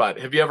that sweet spot.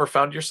 Have you ever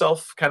found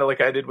yourself kind of like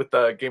I did with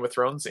Game of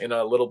Thrones in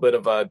a little bit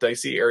of a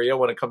dicey area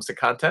when it comes to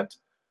content?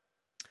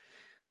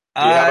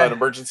 Do you have an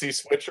emergency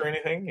switch or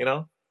anything?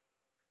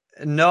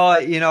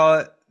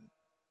 No,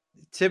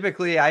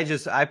 typically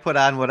I put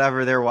on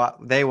whatever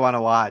they want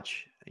to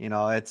watch.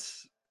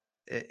 It's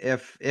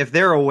if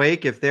they're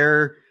awake, if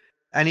they're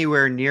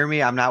anywhere near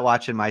me, I'm not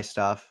watching my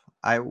stuff.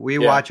 We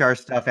Yeah. watch our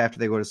stuff after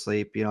they go to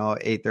sleep.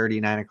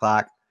 8:30, 9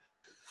 o'clock.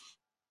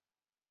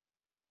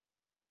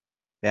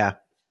 Yeah.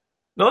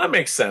 No, that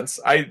makes sense.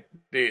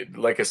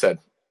 Like I said,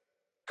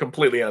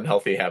 completely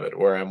unhealthy habit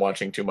where I'm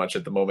watching too much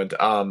at the moment,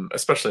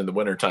 especially in the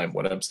wintertime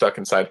when I'm stuck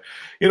inside.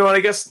 And I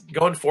guess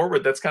going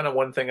forward, that's kind of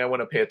one thing I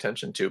want to pay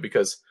attention to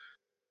because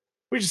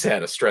we just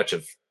had a stretch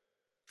of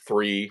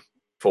 3,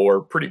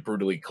 4 pretty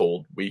brutally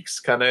cold weeks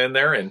kind of in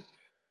there. And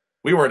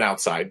we weren't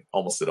outside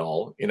almost at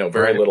all. Very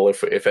Right. little,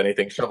 if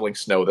anything, shoveling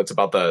snow. That's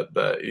about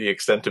the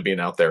extent of being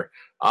out there.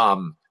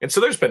 And so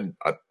there's been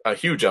a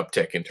huge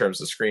uptick in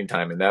terms of screen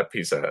time in that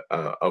piece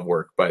of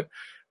work. But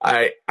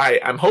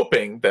I'm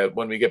hoping that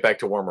when we get back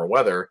to warmer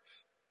weather,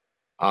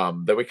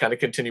 that we kind of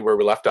continue where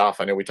we left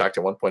off. I know we talked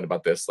at one point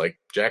about this. Like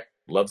Jack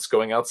loves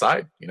going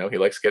outside. He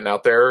likes getting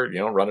out there.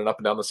 Running up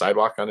and down the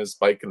sidewalk on his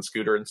bike and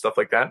scooter and stuff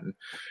like that. And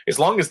as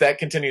long as that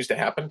continues to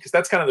happen, because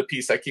that's kind of the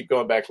piece I keep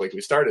going back. Like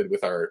we started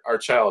with our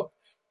child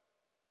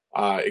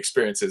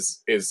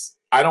experiences. Is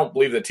I don't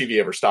believe that TV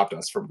ever stopped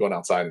us from going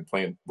outside and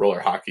playing roller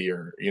hockey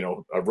or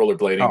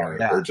rollerblading Oh or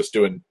yeah. just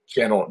doing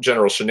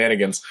general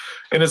shenanigans.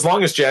 And as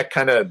long as Jack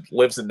kind of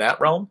lives in that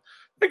realm,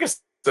 I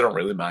guess they don't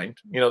really mind.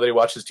 That he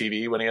watches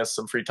TV when he has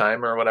some free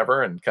time or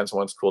whatever, and kind of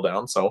wants to cool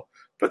down. So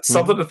that's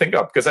something Mhm. to think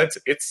of because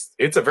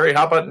it's a very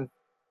hot button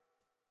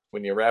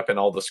when you wrap in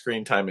all the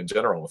screen time in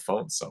general with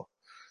phones. So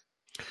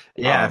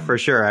Yeah, for um,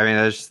 sure. I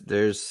mean,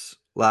 there's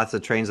lots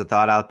of trains of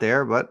thought out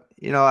there, but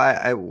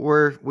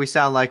we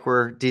sound like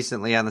we're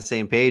decently on the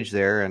same page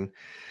there,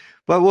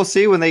 but we'll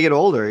see when they get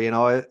older.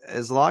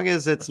 As long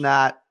as it's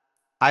not,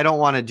 I don't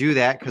want to do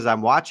that because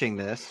I'm watching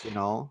this.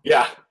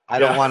 yeah, I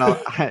don't yeah, want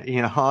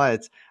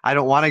to. I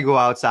don't want to go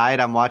outside.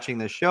 I'm watching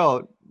the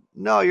show.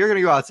 No, you're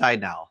gonna go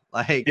outside now.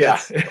 Like yeah,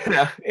 that's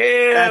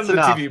and the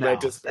enough TV might now.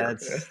 disappear.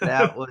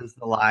 That was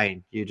the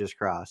line you just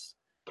crossed.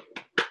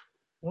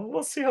 Well,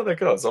 we'll see how that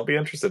goes. I'll be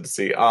interested to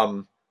see.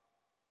 And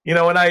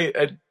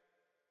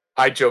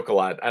I joke a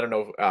lot. I don't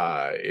know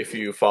if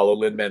you follow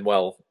Lin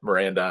Manuel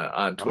Miranda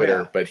on Oh yeah,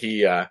 Twitter, but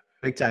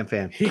big time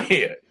fan.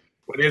 he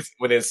when his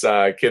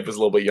kid was a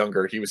little bit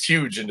younger, he was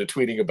huge into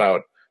tweeting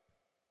about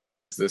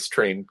this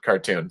train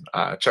cartoon,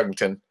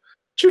 Chuggington,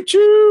 choo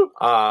choo.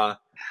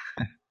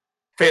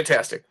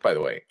 Fantastic, by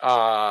the way.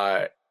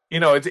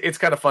 It's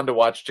kind of fun to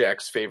watch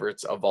Jack's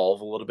favorites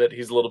evolve a little bit.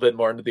 He's a little bit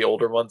more into the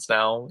older ones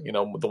now.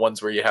 The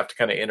ones where you have to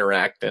kind of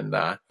interact and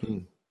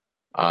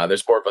Hmm.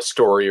 there's more of a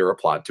story or a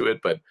plot to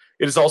it, but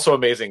it is also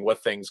amazing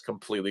what things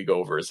completely go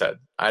over his head.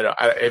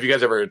 Have you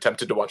guys ever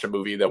attempted to watch a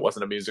movie that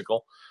wasn't a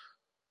musical?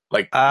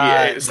 Like,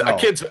 yeah, it's a No,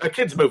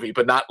 kid's movie,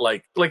 but not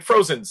like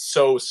Frozen's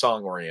so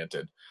song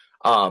oriented.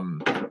 But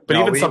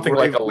no, even something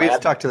like we've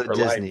Aladdin stuck to the or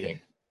Lion Disney.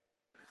 King.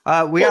 We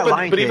Well, got but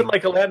Lion but even King.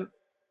 like Aladdin,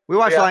 We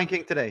watched yeah. Lion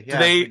King today. Do Yeah,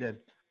 we they did.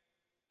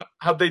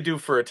 how'd they do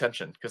for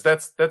attention? Because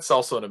that's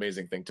also an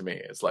amazing thing to me.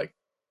 It's like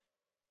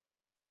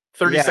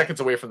 30 Yeah, seconds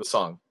away from the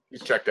song,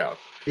 he's checked out.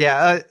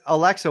 yeah.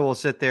 Alexa will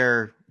sit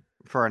there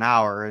for an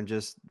hour and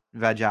just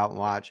veg out and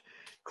watch.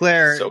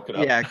 Claire, Soak it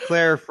up. yeah,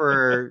 Claire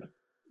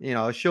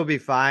she'll be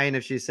fine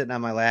if she's sitting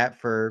on my lap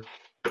for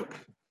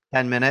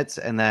 10 minutes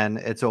and then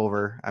it's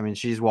over. I mean,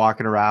 she's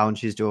walking around,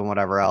 she's doing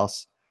whatever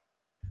else.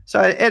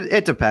 So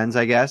it depends,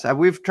 I guess.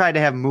 We've tried to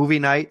have movie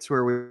nights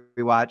where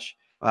we watch.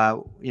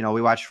 We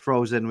watched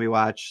Frozen. We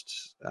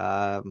watched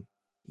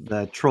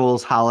the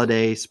Trolls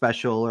Holiday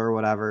Special or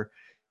whatever.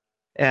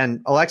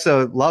 And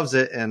Alexa loves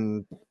it,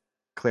 and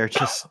Claire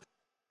just,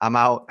 I'm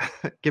out.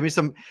 Give me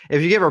some.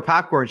 If you give her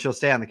popcorn, she'll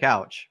stay on the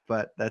couch.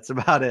 But that's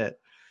about it.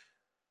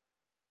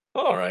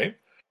 All right.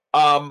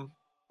 Um,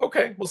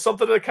 okay. Well,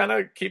 something to kind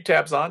of keep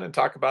tabs on and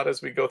talk about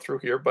as we go through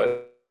here.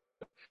 But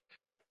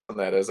on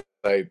that, as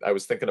I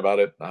was thinking about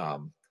it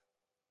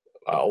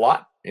a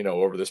lot,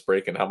 over this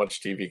break and how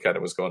much TV kind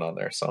of was going on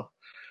there. So,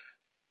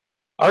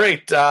 all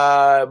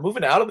right.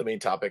 Moving out of the main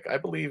topic, I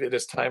believe it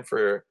is time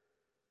for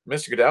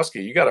Mr.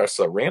 Godowski. You got us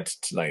a rant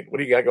tonight. What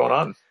do you got going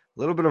on? A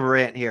little bit of a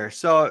rant here.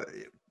 So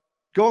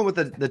going with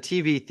the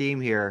TV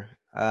theme here.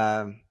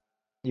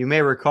 You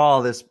may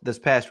recall this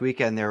past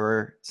weekend there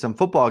were some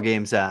football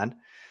games on.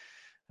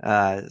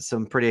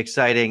 Some pretty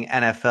exciting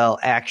NFL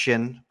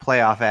action,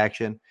 playoff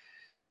action,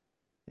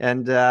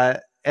 and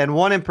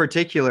one in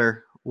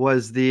particular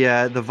was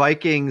the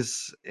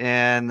Vikings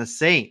and the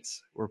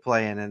Saints were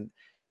playing and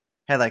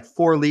had like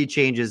 4 lead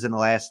changes in the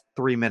last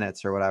 3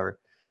 minutes or whatever.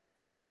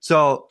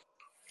 So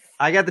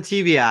I got the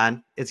TV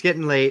on. It's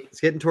getting late. It's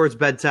getting towards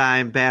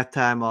bedtime, bath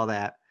time, all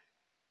that.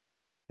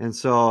 And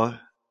so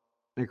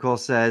Nicole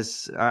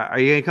says, "Are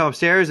you gonna come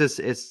upstairs?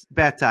 It's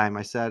bath time."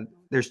 I said,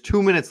 "There's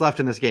 2 minutes left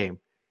in this game."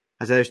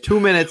 I said, "There's 2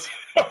 minutes.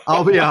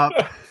 I'll be up."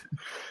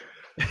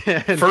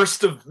 And,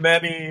 First of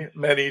many,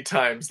 many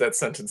times that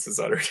sentence is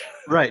uttered.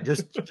 right,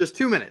 just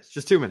 2 minutes,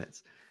 just 2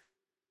 minutes.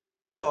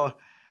 So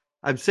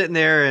I'm sitting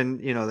there, and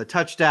the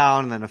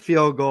touchdown, and then a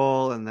field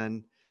goal, and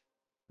then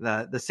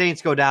The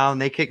Saints go down.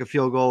 They kick a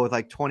field goal with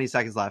like 20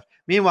 seconds left.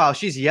 Meanwhile,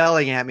 she's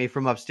yelling at me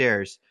from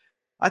upstairs.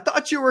 I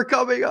thought you were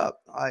coming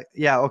up.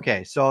 Yeah,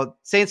 okay. So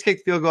Saints kick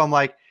the field goal. I'm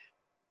like,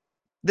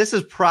 this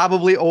is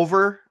probably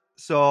over.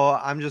 So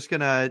I'm just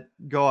going to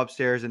go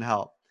upstairs and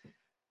help.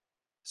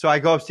 So I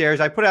go upstairs.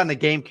 I put it on the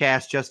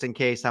Gamecast just in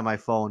case on my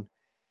phone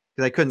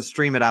because I couldn't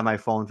stream it on my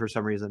phone for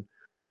some reason.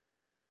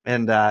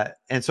 And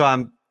so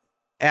I'm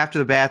after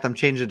the bath, I'm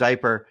changing the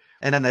diaper.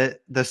 And then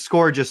the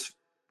score just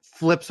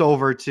flips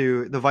over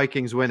to the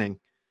Vikings winning.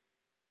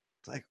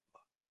 It's like,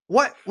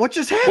 what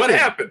just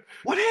happened?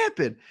 What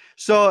happened?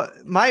 So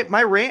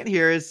my rant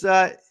here is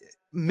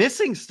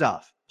missing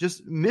stuff,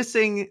 just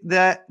missing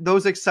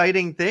those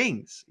exciting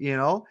things,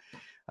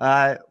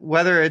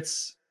 whether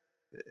it's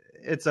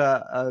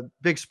a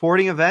big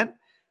sporting event,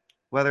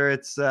 whether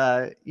it's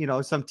some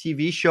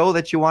TV show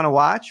that you want to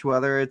watch,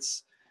 whether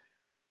it's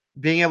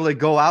being able to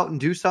go out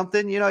and do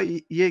something,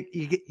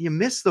 you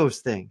miss those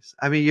things.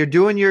 I mean, you're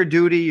doing your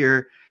duty,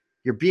 you're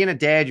being a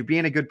dad, you're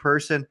being a good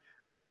person.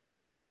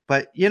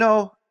 But,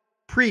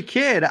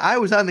 pre-kid, I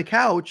was on the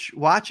couch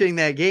watching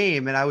that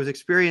game and I was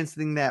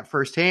experiencing that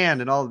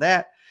firsthand and all of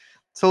that.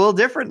 It's a little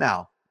different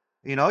now.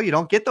 You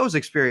don't get those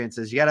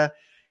experiences. You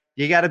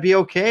gotta be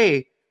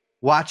okay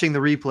watching the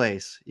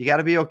replays. You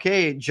gotta be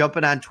okay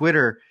jumping on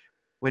Twitter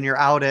when you're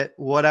out at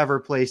whatever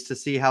place to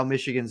see how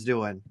Michigan's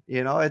doing.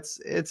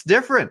 It's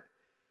different.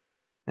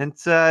 And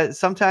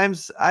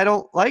sometimes I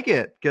don't like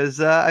it because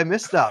I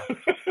miss stuff.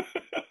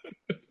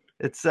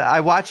 I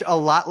watch a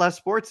lot less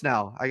sports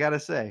now, I gotta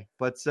say.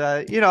 But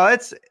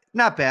it's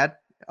not bad.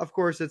 Of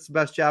course, it's the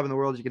best job in the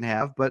world you can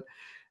have, but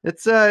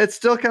it's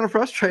still kind of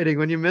frustrating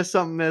when you miss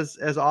something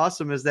as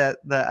awesome as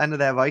the end of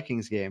that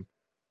Vikings game.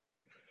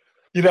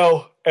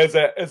 As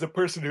a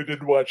person who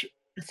didn't watch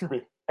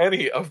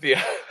any of the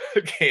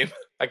game,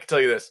 I can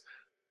tell you this: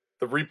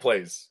 the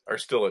replays are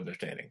still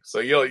entertaining. So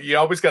you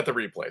always got the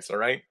replays, all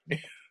right?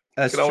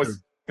 That's you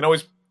can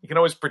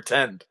always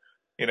pretend,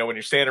 when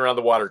you're standing around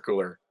the water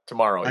cooler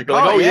tomorrow. Like,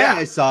 oh yeah,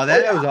 I saw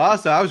that. That was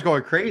awesome. I was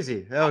going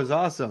crazy. That was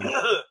awesome.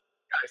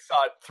 I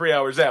saw it 3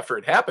 hours after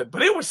it happened,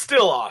 but it was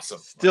still awesome.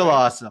 Still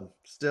awesome.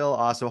 Still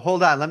awesome.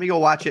 Hold on. Let me go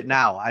watch it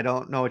now. I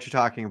don't know what you're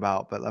talking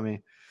about, but let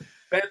me.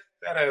 That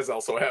has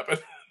also happened.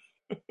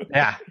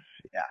 Yeah.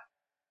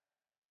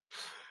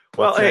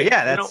 Well, hey,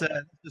 that's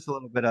just a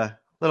little bit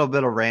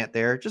of rant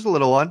there. Just a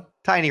little one,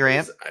 tiny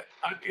rant.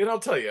 I'll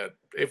tell you,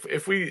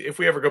 if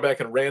we ever go back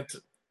and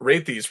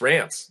rate these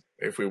rants,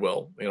 if we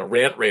will,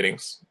 rant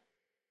ratings.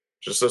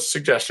 Just a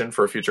suggestion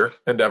for a future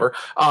endeavor.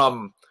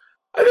 I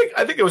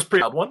think it was a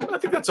pretty odd one. I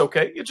think that's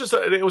okay.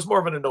 It was more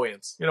of an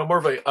annoyance, more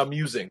of a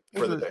amusing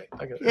for the day.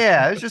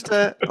 Yeah, it was just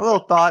a little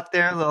thought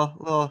there, a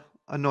little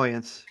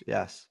annoyance.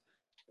 Yes.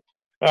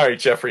 All right,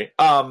 Jeffrey.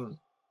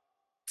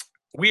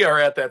 We are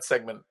at that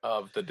segment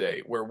of the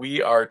day where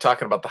we are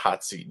talking about the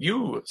hot seat.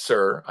 You,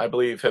 sir, I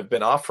believe, have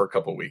been off for a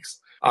couple of weeks.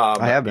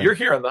 I have been. You're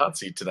here on the hot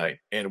seat tonight,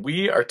 and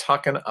we are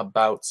talking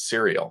about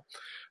cereal.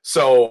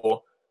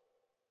 So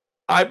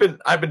I've been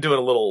doing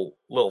a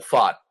little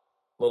thought,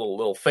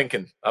 little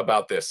thinking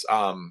about this.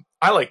 I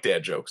like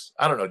dad jokes.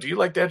 I don't know. Do you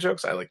like dad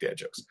jokes? I like dad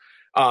jokes.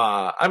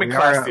 I'm in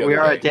class the other day. We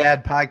are a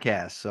dad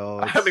podcast,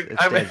 so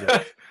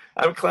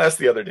I'm in class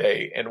the other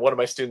day, and one of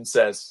my students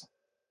says,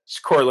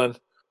 "Corlin,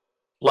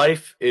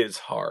 life is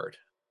hard."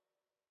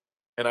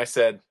 And I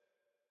said,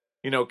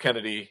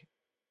 Kennedy,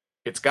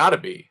 it's got to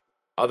be.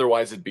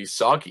 Otherwise, it'd be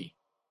soggy,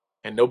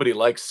 and nobody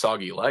likes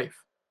soggy life.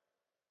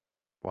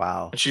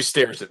 Wow. And she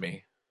stares at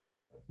me.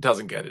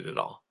 Doesn't get it at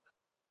all.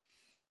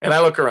 And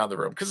I look around the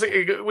room because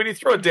when you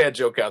throw a dad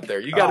joke out there,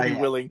 you got to be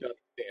willing to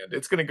understand.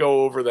 It's going to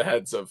go over the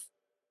heads of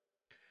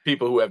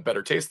people who have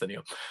better taste than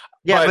you.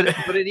 Yeah,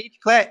 but in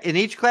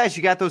each class,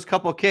 you got those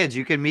couple kids.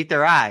 You can meet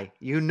their eye.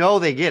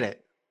 They get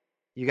it.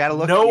 You got to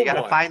look. You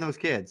got to find those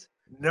kids.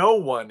 No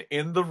one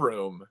in the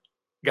room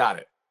got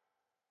it.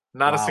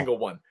 Not a single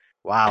one.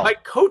 Wow. My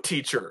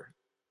co-teacher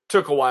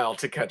took a while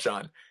to catch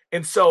on,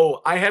 and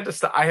so I had to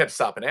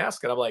stop and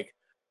ask. And I'm like,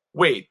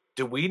 wait.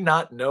 Do we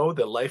not know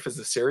that life is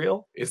a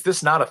cereal? Is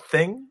this not a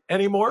thing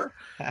anymore?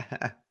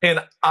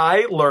 And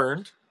I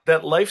learned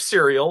that life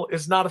cereal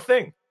is not a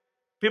thing.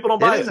 People don't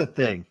buy it. It is a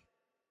thing.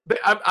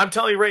 I'm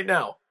telling you right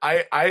now,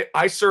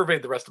 I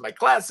surveyed the rest of my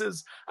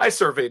classes. I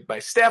surveyed my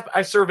staff.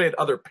 I surveyed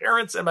other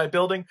parents in my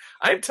building.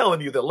 I'm telling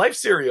you that life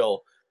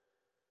cereal,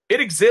 it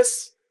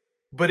exists,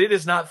 but it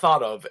is not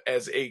thought of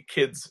as a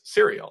kid's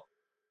cereal.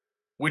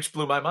 Which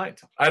blew my mind.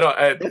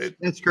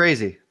 It's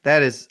crazy.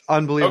 That is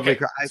unbelievably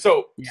crazy.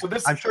 So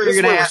this, I'm sure this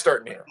is where we're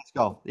starting here. Let's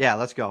go. Yeah,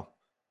 let's go.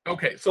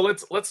 Okay, so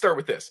let's start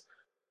with this.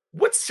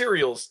 What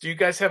cereals do you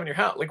guys have in your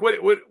house? Like, what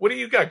do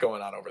you got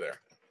going on over there?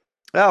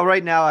 Well,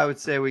 right now I would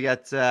say we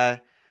got the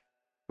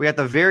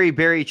Very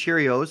Berry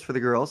Cheerios for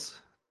the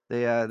girls.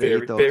 They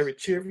eat those. Berry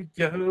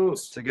Cheerios.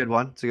 It's a good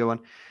one.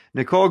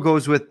 Nicole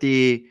goes with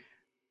the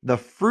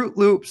Fruit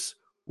Loops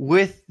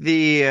with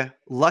the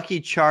Lucky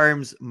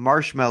Charms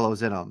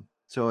marshmallows in them.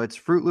 So it's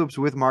Fruit Loops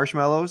with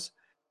marshmallows.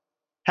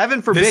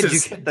 Heaven forbid you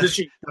get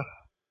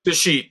Does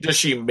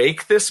she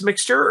make this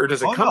mixture, or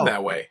does it come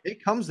that way?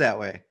 It comes that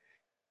way.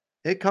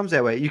 It comes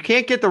that way. You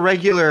can't get the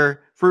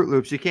regular Fruit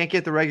Loops. You can't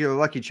get the regular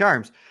Lucky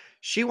Charms.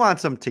 She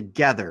wants them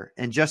together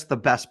and just the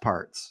best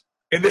parts.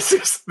 And this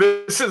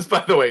is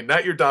by the way,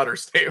 not your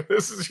daughter's name.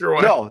 This is your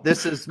wife. No,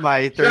 this is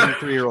my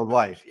 33-year-old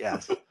wife.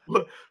 Yes.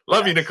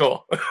 Love you,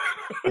 Nicole.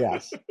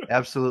 Yes,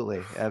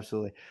 absolutely.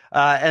 Absolutely.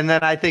 And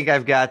then I think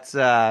I've got,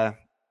 I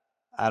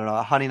don't know,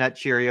 Honey Nut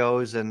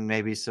Cheerios and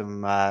maybe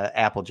some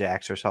Apple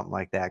Jacks or something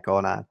like that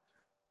going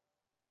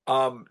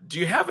on. Do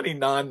you have any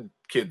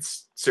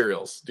non-kids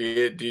cereals? Do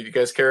you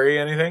guys carry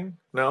anything?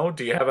 No?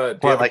 Do you have a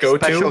What, like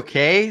go-to? Special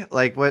K?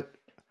 Like what?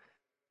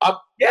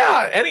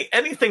 Yeah,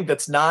 anything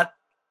that's not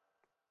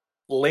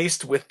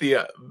laced with the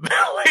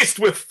laced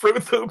with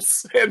Fruit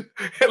Loops and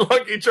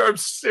Lucky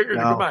Charms sugar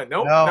No, combined.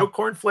 No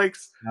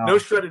cornflakes, no no,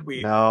 shredded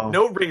wheat, no,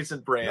 no Raisin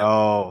Bran,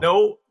 no.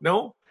 no.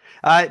 No,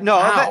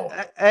 Wow.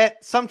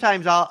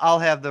 sometimes I'll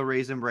have the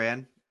Raisin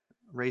Bran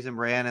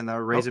and the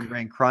Raisin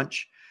Bran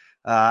Crunch.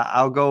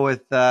 I'll go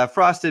with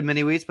frosted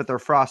mini wheats, but they're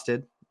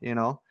frosted, you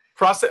know.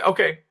 Frosted.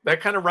 Okay,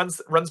 that kind of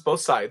runs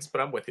both sides,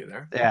 but I'm with you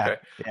there. Yeah, Okay.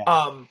 yeah.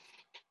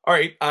 All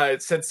right.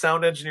 Since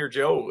Sound Engineer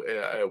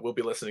Joe will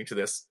be listening to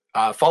this,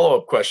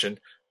 follow-up question: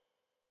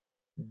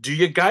 do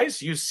you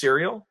guys use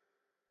cereal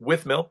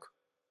with milk?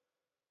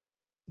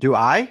 Do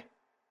I?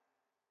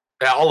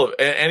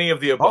 Any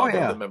of the above of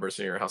yeah. the members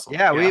in your household?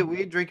 Yeah,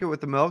 we drink it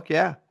with the milk.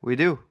 Yeah, we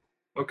do.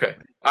 Okay.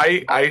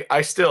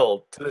 I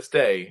still to this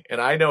day, and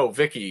I know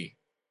Vicky,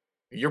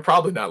 you're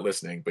probably not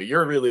listening, but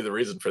you're really the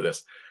reason for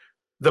this.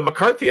 The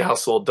McCarthy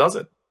household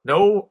doesn't.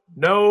 No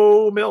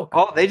milk.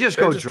 Oh, they just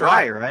They're go just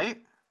dry,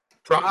 right?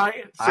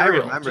 Dry I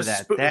cereal. remember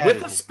Just that.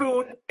 with a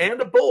spoon and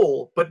a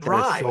bowl, but That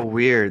dry. is so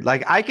weird.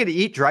 Like I could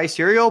eat dry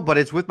cereal, but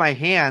it's with my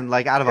hand,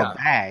 like out of Yeah. a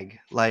bag,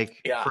 like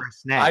Yeah. for a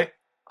snack.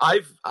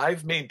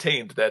 I've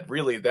maintained that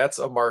really that's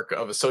a mark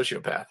of a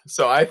sociopath.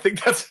 So I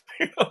think that's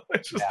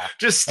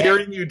just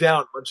staring you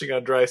down, munching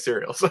on dry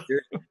cereal. So.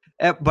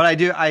 But I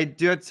do have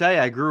to say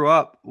I grew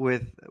up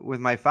with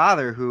my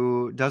father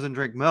who doesn't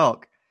drink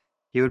milk.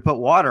 He would put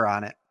water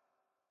on it.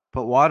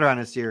 Put water on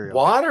his cereal.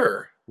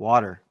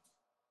 Water.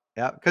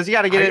 Yeah, because you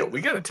got to get it.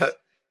 We got to a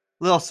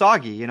little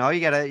soggy, you know.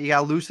 You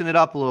gotta loosen it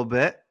up a little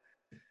bit.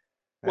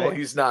 Right? Well,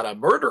 he's not a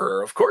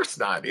murderer, of course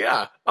not.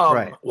 Yeah,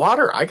 right.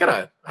 Water. I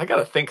gotta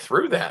think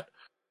through that.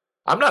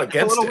 I'm not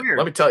against it. Weird.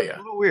 Let me tell you, a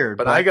little weird,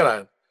 but I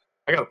gotta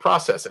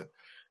process it.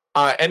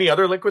 Any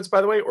other liquids,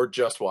 by the way, or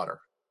just water?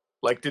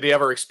 Like, did he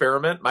ever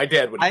experiment? My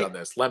dad would have done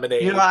this.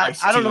 Lemonade. You know,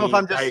 I don't know if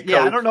I'm just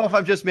I don't know if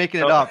I'm just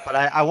making it up, but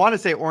I want to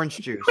say orange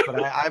juice,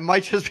 but I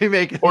might just be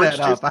making that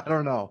up. I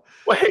don't know.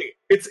 Well, hey,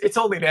 it's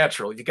only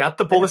natural. You got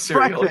the bowl of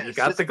cereal, you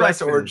got the glass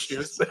of orange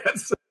juice.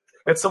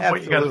 At some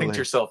point, you got to think to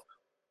yourself,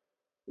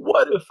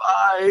 "What if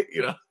I,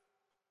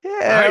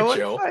 Yeah, right,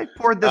 Joe. If I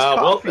poured this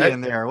coffee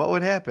in there, what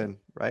would happen?"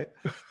 Right.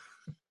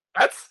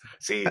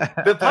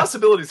 The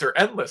possibilities are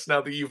endless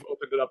now that you've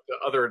opened it up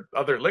to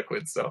other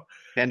liquids. So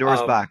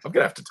Pandora's box. I'm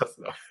gonna have to test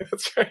it out.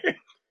 That's right.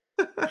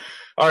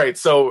 All right.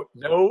 So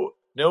no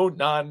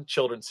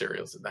non-children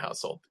cereals in the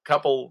household. A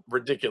couple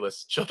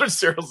ridiculous children's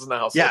cereals in the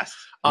household. Yes.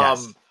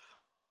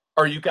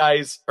 Are you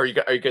guys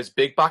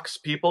big box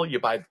people? You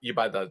buy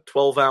the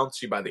 12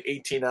 ounce, you buy the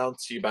 18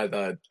 ounce, you buy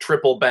the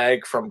triple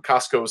bag from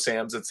Costco,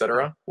 Sam's,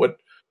 etc. What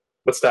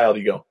style do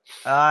you go?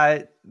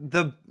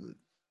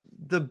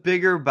 The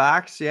bigger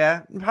box,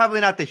 yeah.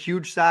 Probably not the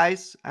huge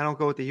size. I don't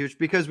go with the huge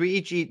because we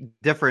each eat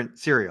different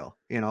cereal,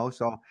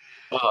 So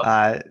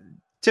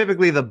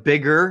typically the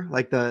bigger,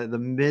 like the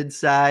mid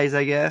size,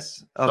 I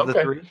guess, of the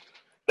three.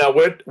 Now,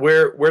 where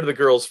do the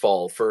girls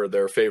fall for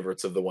their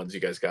favorites of the ones you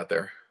guys got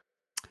there?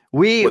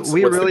 We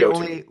really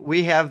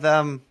only have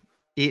them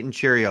eating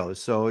Cheerios.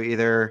 So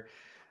either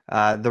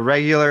the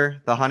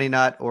regular, the Honey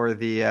Nut, or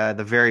the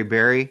Very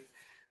Berry.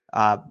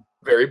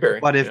 Very berry.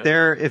 But if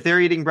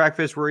they're eating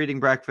breakfast, we're eating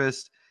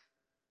breakfast.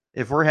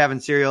 If we're having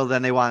cereal,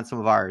 then they want some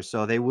of ours.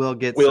 So they will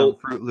get some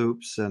Fruit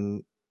Loops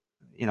and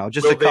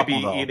just a couple.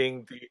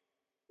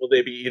 Will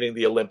they be eating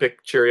the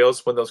Olympic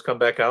Cheerios when those come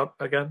back out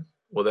again?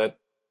 Will that?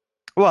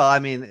 Well, I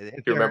mean,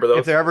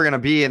 if they're ever going to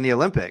be in the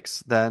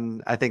Olympics,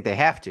 then I think they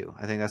have to.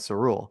 I think that's the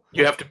rule.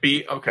 You have to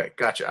be okay.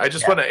 Gotcha. I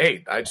just want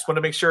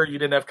to make sure you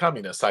didn't have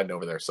communists hiding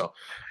over there. So,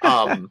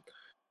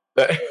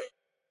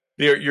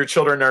 your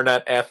children are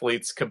not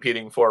athletes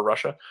competing for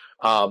Russia.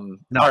 No.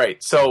 All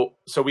right. So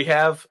we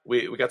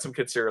got some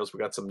kid cereals. We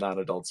got some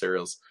non-adult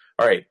cereals.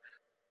 All right.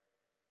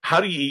 How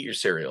do you eat your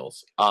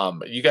cereals?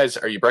 You guys,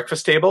 are you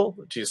breakfast table?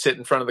 Do you sit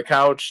in front of the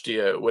couch? Do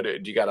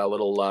you got a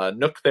little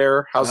nook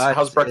there?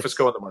 How's breakfast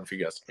going in the morning for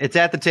you guys? It's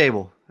at the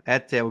table.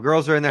 At the table.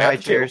 Girls are in their high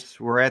chairs.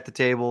 We're at the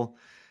table.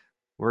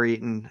 We're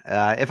eating.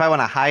 If I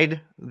want to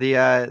hide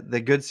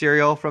the good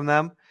cereal from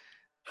them,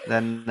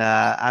 then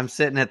I'm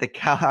sitting at the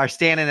counter, or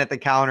standing at the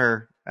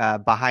counter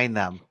behind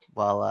them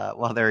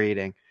while they're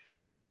eating.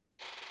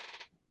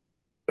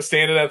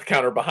 Standing at the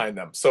counter behind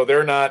them, so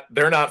they're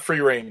not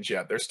free range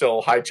yet. They're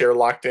still high chair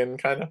locked in,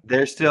 kind of.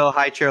 They're still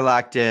high chair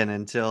locked in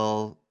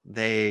until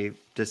they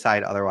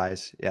decide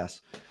otherwise.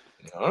 Yes.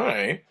 All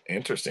right.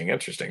 Interesting.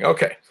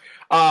 Okay.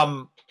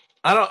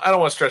 I don't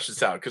want to stretch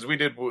this out because we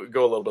did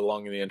go a little bit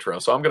long in the intro.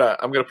 So I'm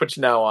gonna put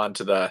you now on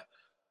to the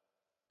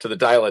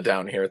dial it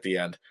down here at the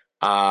end.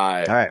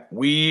 All right.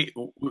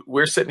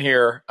 We're sitting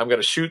here. I'm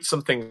gonna shoot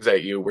some things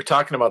at you. We're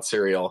talking about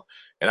cereal,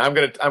 and I'm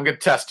gonna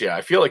test you.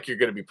 I feel like you're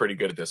gonna be pretty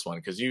good at this one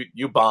because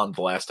you bombed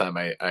the last time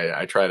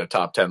I tried a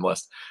top 10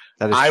 list.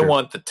 That is I true.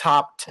 want the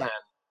top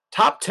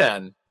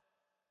 10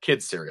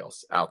 kids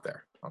cereals out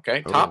there.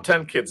 Okay, Oh, top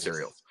 10 kids goodness.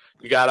 cereals.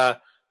 You gotta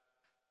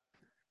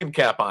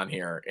cap on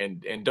here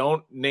and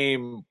don't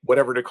name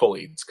whatever Nicole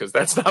eats because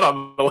that's not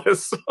on the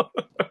list.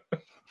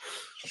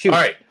 Shoot. All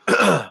right.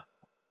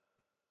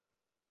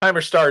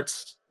 Timer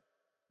starts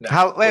now.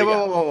 How? Wait, What do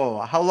you got? whoa.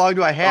 How long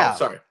do I have? Oh,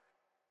 sorry.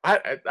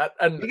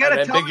 An You got to tell me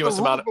the ambiguous rules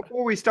amount,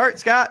 before we start,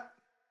 Scott.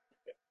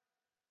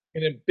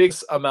 an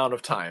ambiguous amount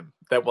of time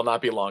that will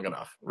not be long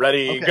enough.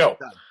 Ready, Okay, go.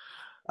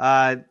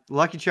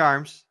 Lucky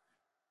Charms,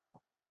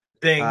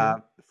 Ding.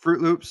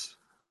 Fruit Loops.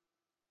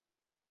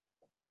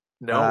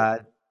 No.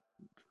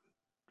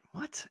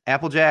 What?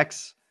 Apple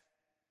Jacks,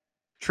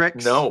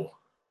 Tricks. No.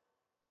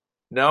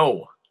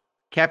 No.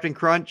 Captain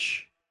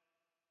Crunch,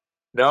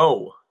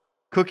 No.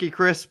 Cookie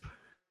Crisp.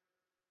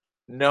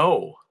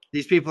 No.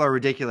 These people are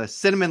ridiculous.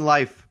 Cinnamon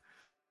Life.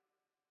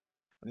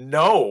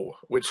 No.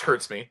 Which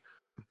hurts me.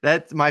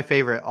 That's my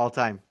favorite all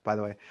time, by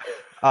the way.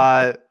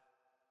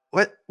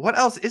 What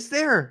else is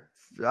there?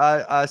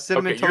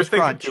 Cinnamon Okay, you're Toast thinking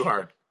Crunch, too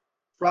hard.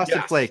 Frosted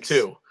Yes, Flakes,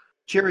 2.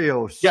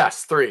 Cheerios.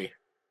 Yes, 3.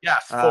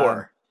 Yes,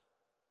 4.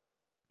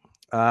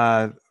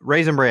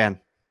 Raisin Bran.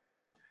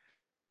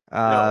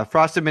 No.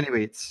 Frosted Mini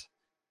Wheats.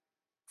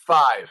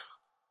 5.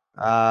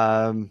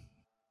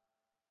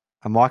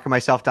 I'm walking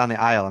myself down the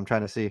aisle. I'm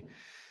trying to see.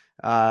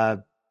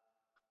 You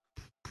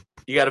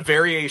got a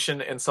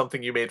variation and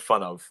something you made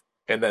fun of.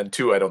 And then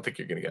 2 I don't think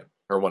you're going to get.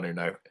 Or 1 or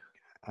 9.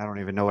 I don't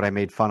even know what I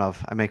made fun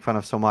of. I make fun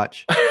of so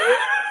much.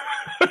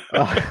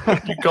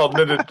 You called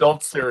it an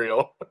adult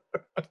cereal.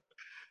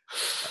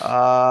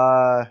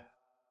 Special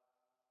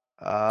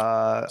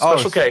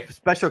K.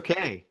 Special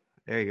K.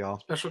 There you go.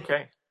 Special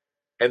K.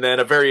 And then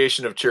a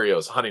variation of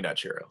Cheerios, Honey Nut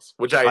Cheerios,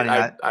 which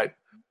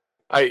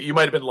you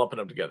might have been lumping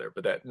them together,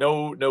 but that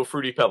no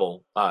Fruity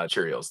Pebble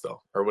Cheerios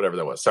though, or whatever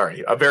that was.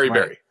 Sorry, a Very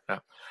Berry. Yeah.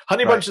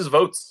 Honey Bunches of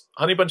Oats.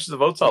 Honey Bunches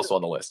of Oats also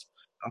on the list.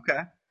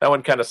 Okay. That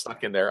one kind of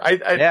stuck in there.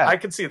 I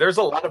can see there's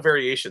a lot of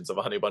variations of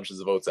Honey Bunches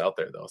of Oats out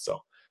there though.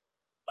 So,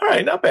 all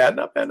right, not bad.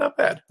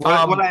 What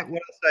else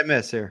did I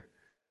miss here?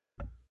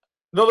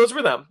 No, those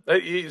were them.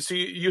 So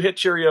you hit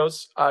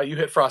Cheerios, you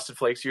hit Frosted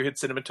Flakes, you hit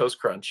Cinnamon Toast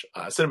Crunch.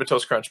 Cinnamon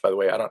Toast Crunch, by the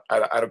way, I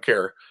don't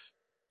care.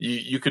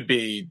 You could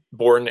be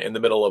born in the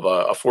middle of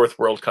a fourth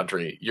world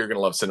country. You're gonna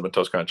love Cinnamon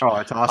Toast Crunch. Oh,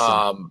 it's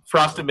awesome.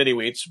 Frosted Mini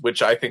Wheats,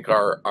 which I think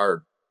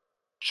are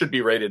should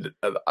be rated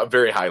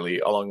very highly,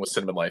 along with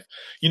Cinnamon Life.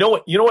 You know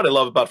what I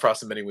love about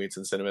Frosted Mini Wheats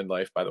and Cinnamon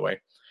Life, by the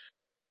way,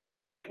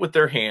 with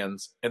their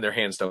hands and their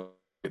hands don't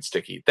get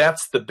sticky.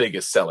 That's the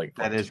biggest selling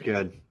point. That is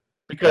good.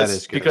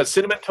 Because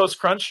Cinnamon Toast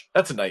Crunch,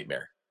 that's a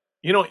nightmare.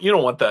 You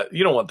don't want that.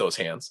 You don't want those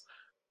hands.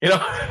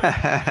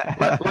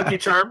 Lucky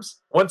Charms.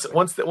 Once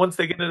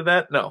they get into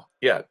that, no,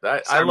 yeah,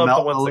 I love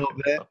the ones a little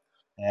bit.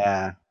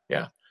 Yeah.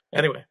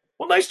 Anyway,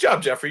 well, nice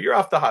job, Jeffrey. You're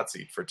off the hot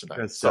seat for tonight.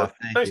 Good stuff.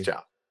 So, nice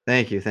job.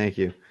 Thank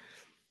you.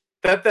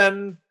 That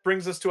then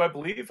brings us to, I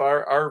believe,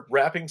 our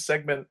wrapping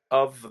segment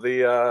of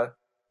the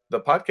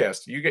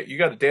podcast. You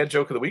got a dad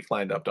joke of the week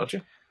lined up, don't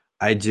you?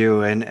 I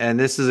do, and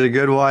this is a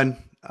good one.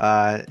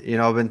 I've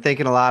been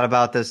thinking a lot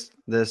about this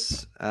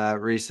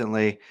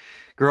recently.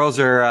 Girls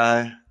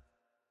are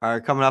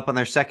coming up on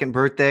their second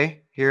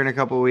birthday here in a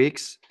couple of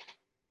weeks.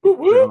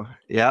 Woo-woo.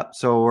 Yep.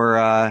 So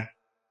we're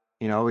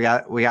we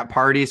got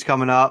parties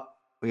coming up.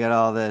 We got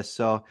all this.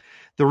 So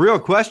the real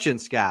question,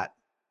 Scott,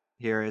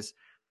 here is,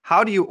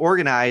 how do you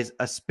organize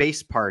a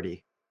space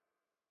party?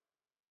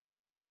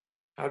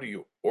 How do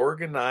you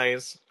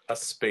organize a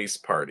space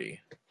party?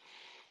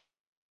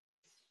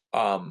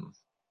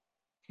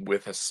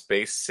 With a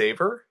space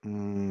saver?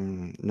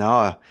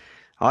 No.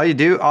 All you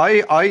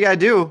gotta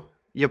do,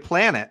 you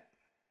plan it.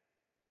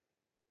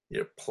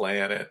 You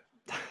plan it.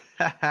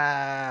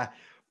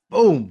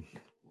 Boom.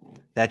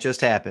 That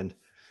just happened.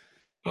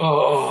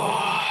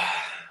 Oh,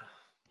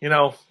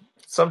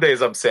 some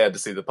days I'm sad to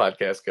see the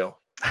podcast go.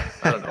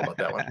 I don't know about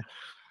that one.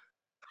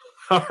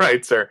 All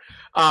right, sir.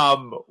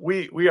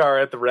 We are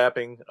at the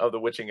wrapping of the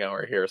witching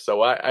hour here.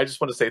 So I just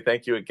want to say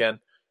thank you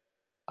again.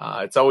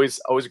 It's always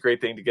a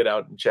great thing to get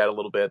out and chat a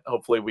little bit.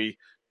 Hopefully we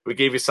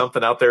gave you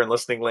something out there in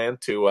listening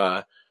land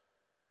to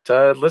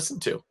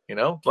listen to,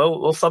 a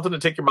little something to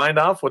take your mind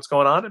off what's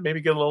going on and maybe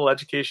get a little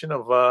education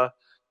of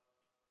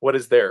what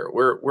is there.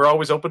 We're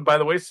always open, by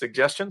the way,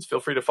 suggestions. Feel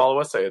free to follow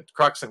us at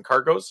Crocs and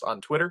Cargos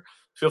on Twitter.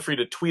 Feel free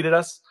to tweet at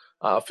us.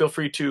 Feel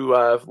free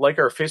to like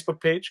our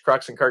Facebook page,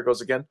 Crocs and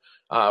Cargos again.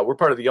 We're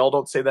part of the Y'all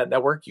Don't Say That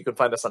network. You can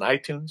find us on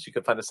iTunes. You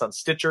can find us on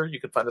Stitcher.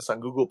 You can find us on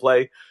Google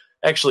Play.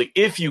 Actually,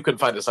 if you can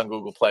find us on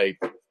Google Play,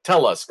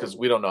 tell us, because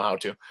we don't know how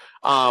to.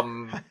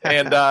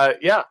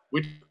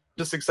 We're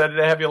just excited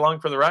to have you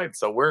along for the ride.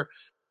 So we're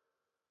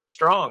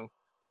strong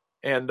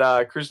and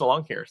cruising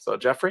along here. So,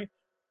 Jeffrey,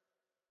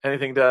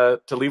 anything to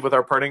leave with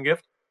our parting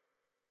gift?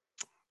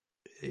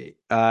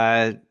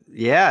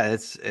 Yeah,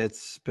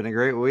 it's been a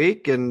great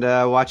week, and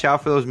watch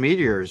out for those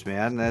meteors,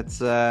 man. That's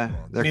they're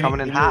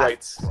coming in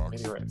hot.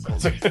 Meteorites.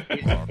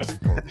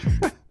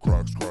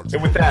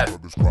 And with that,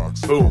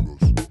 boom.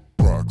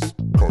 Crocs,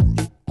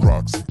 cargos,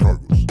 Crocs and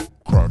cargos.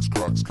 Crocs,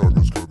 Crocs,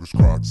 cargos, cargos,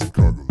 Crocs and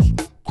cargos.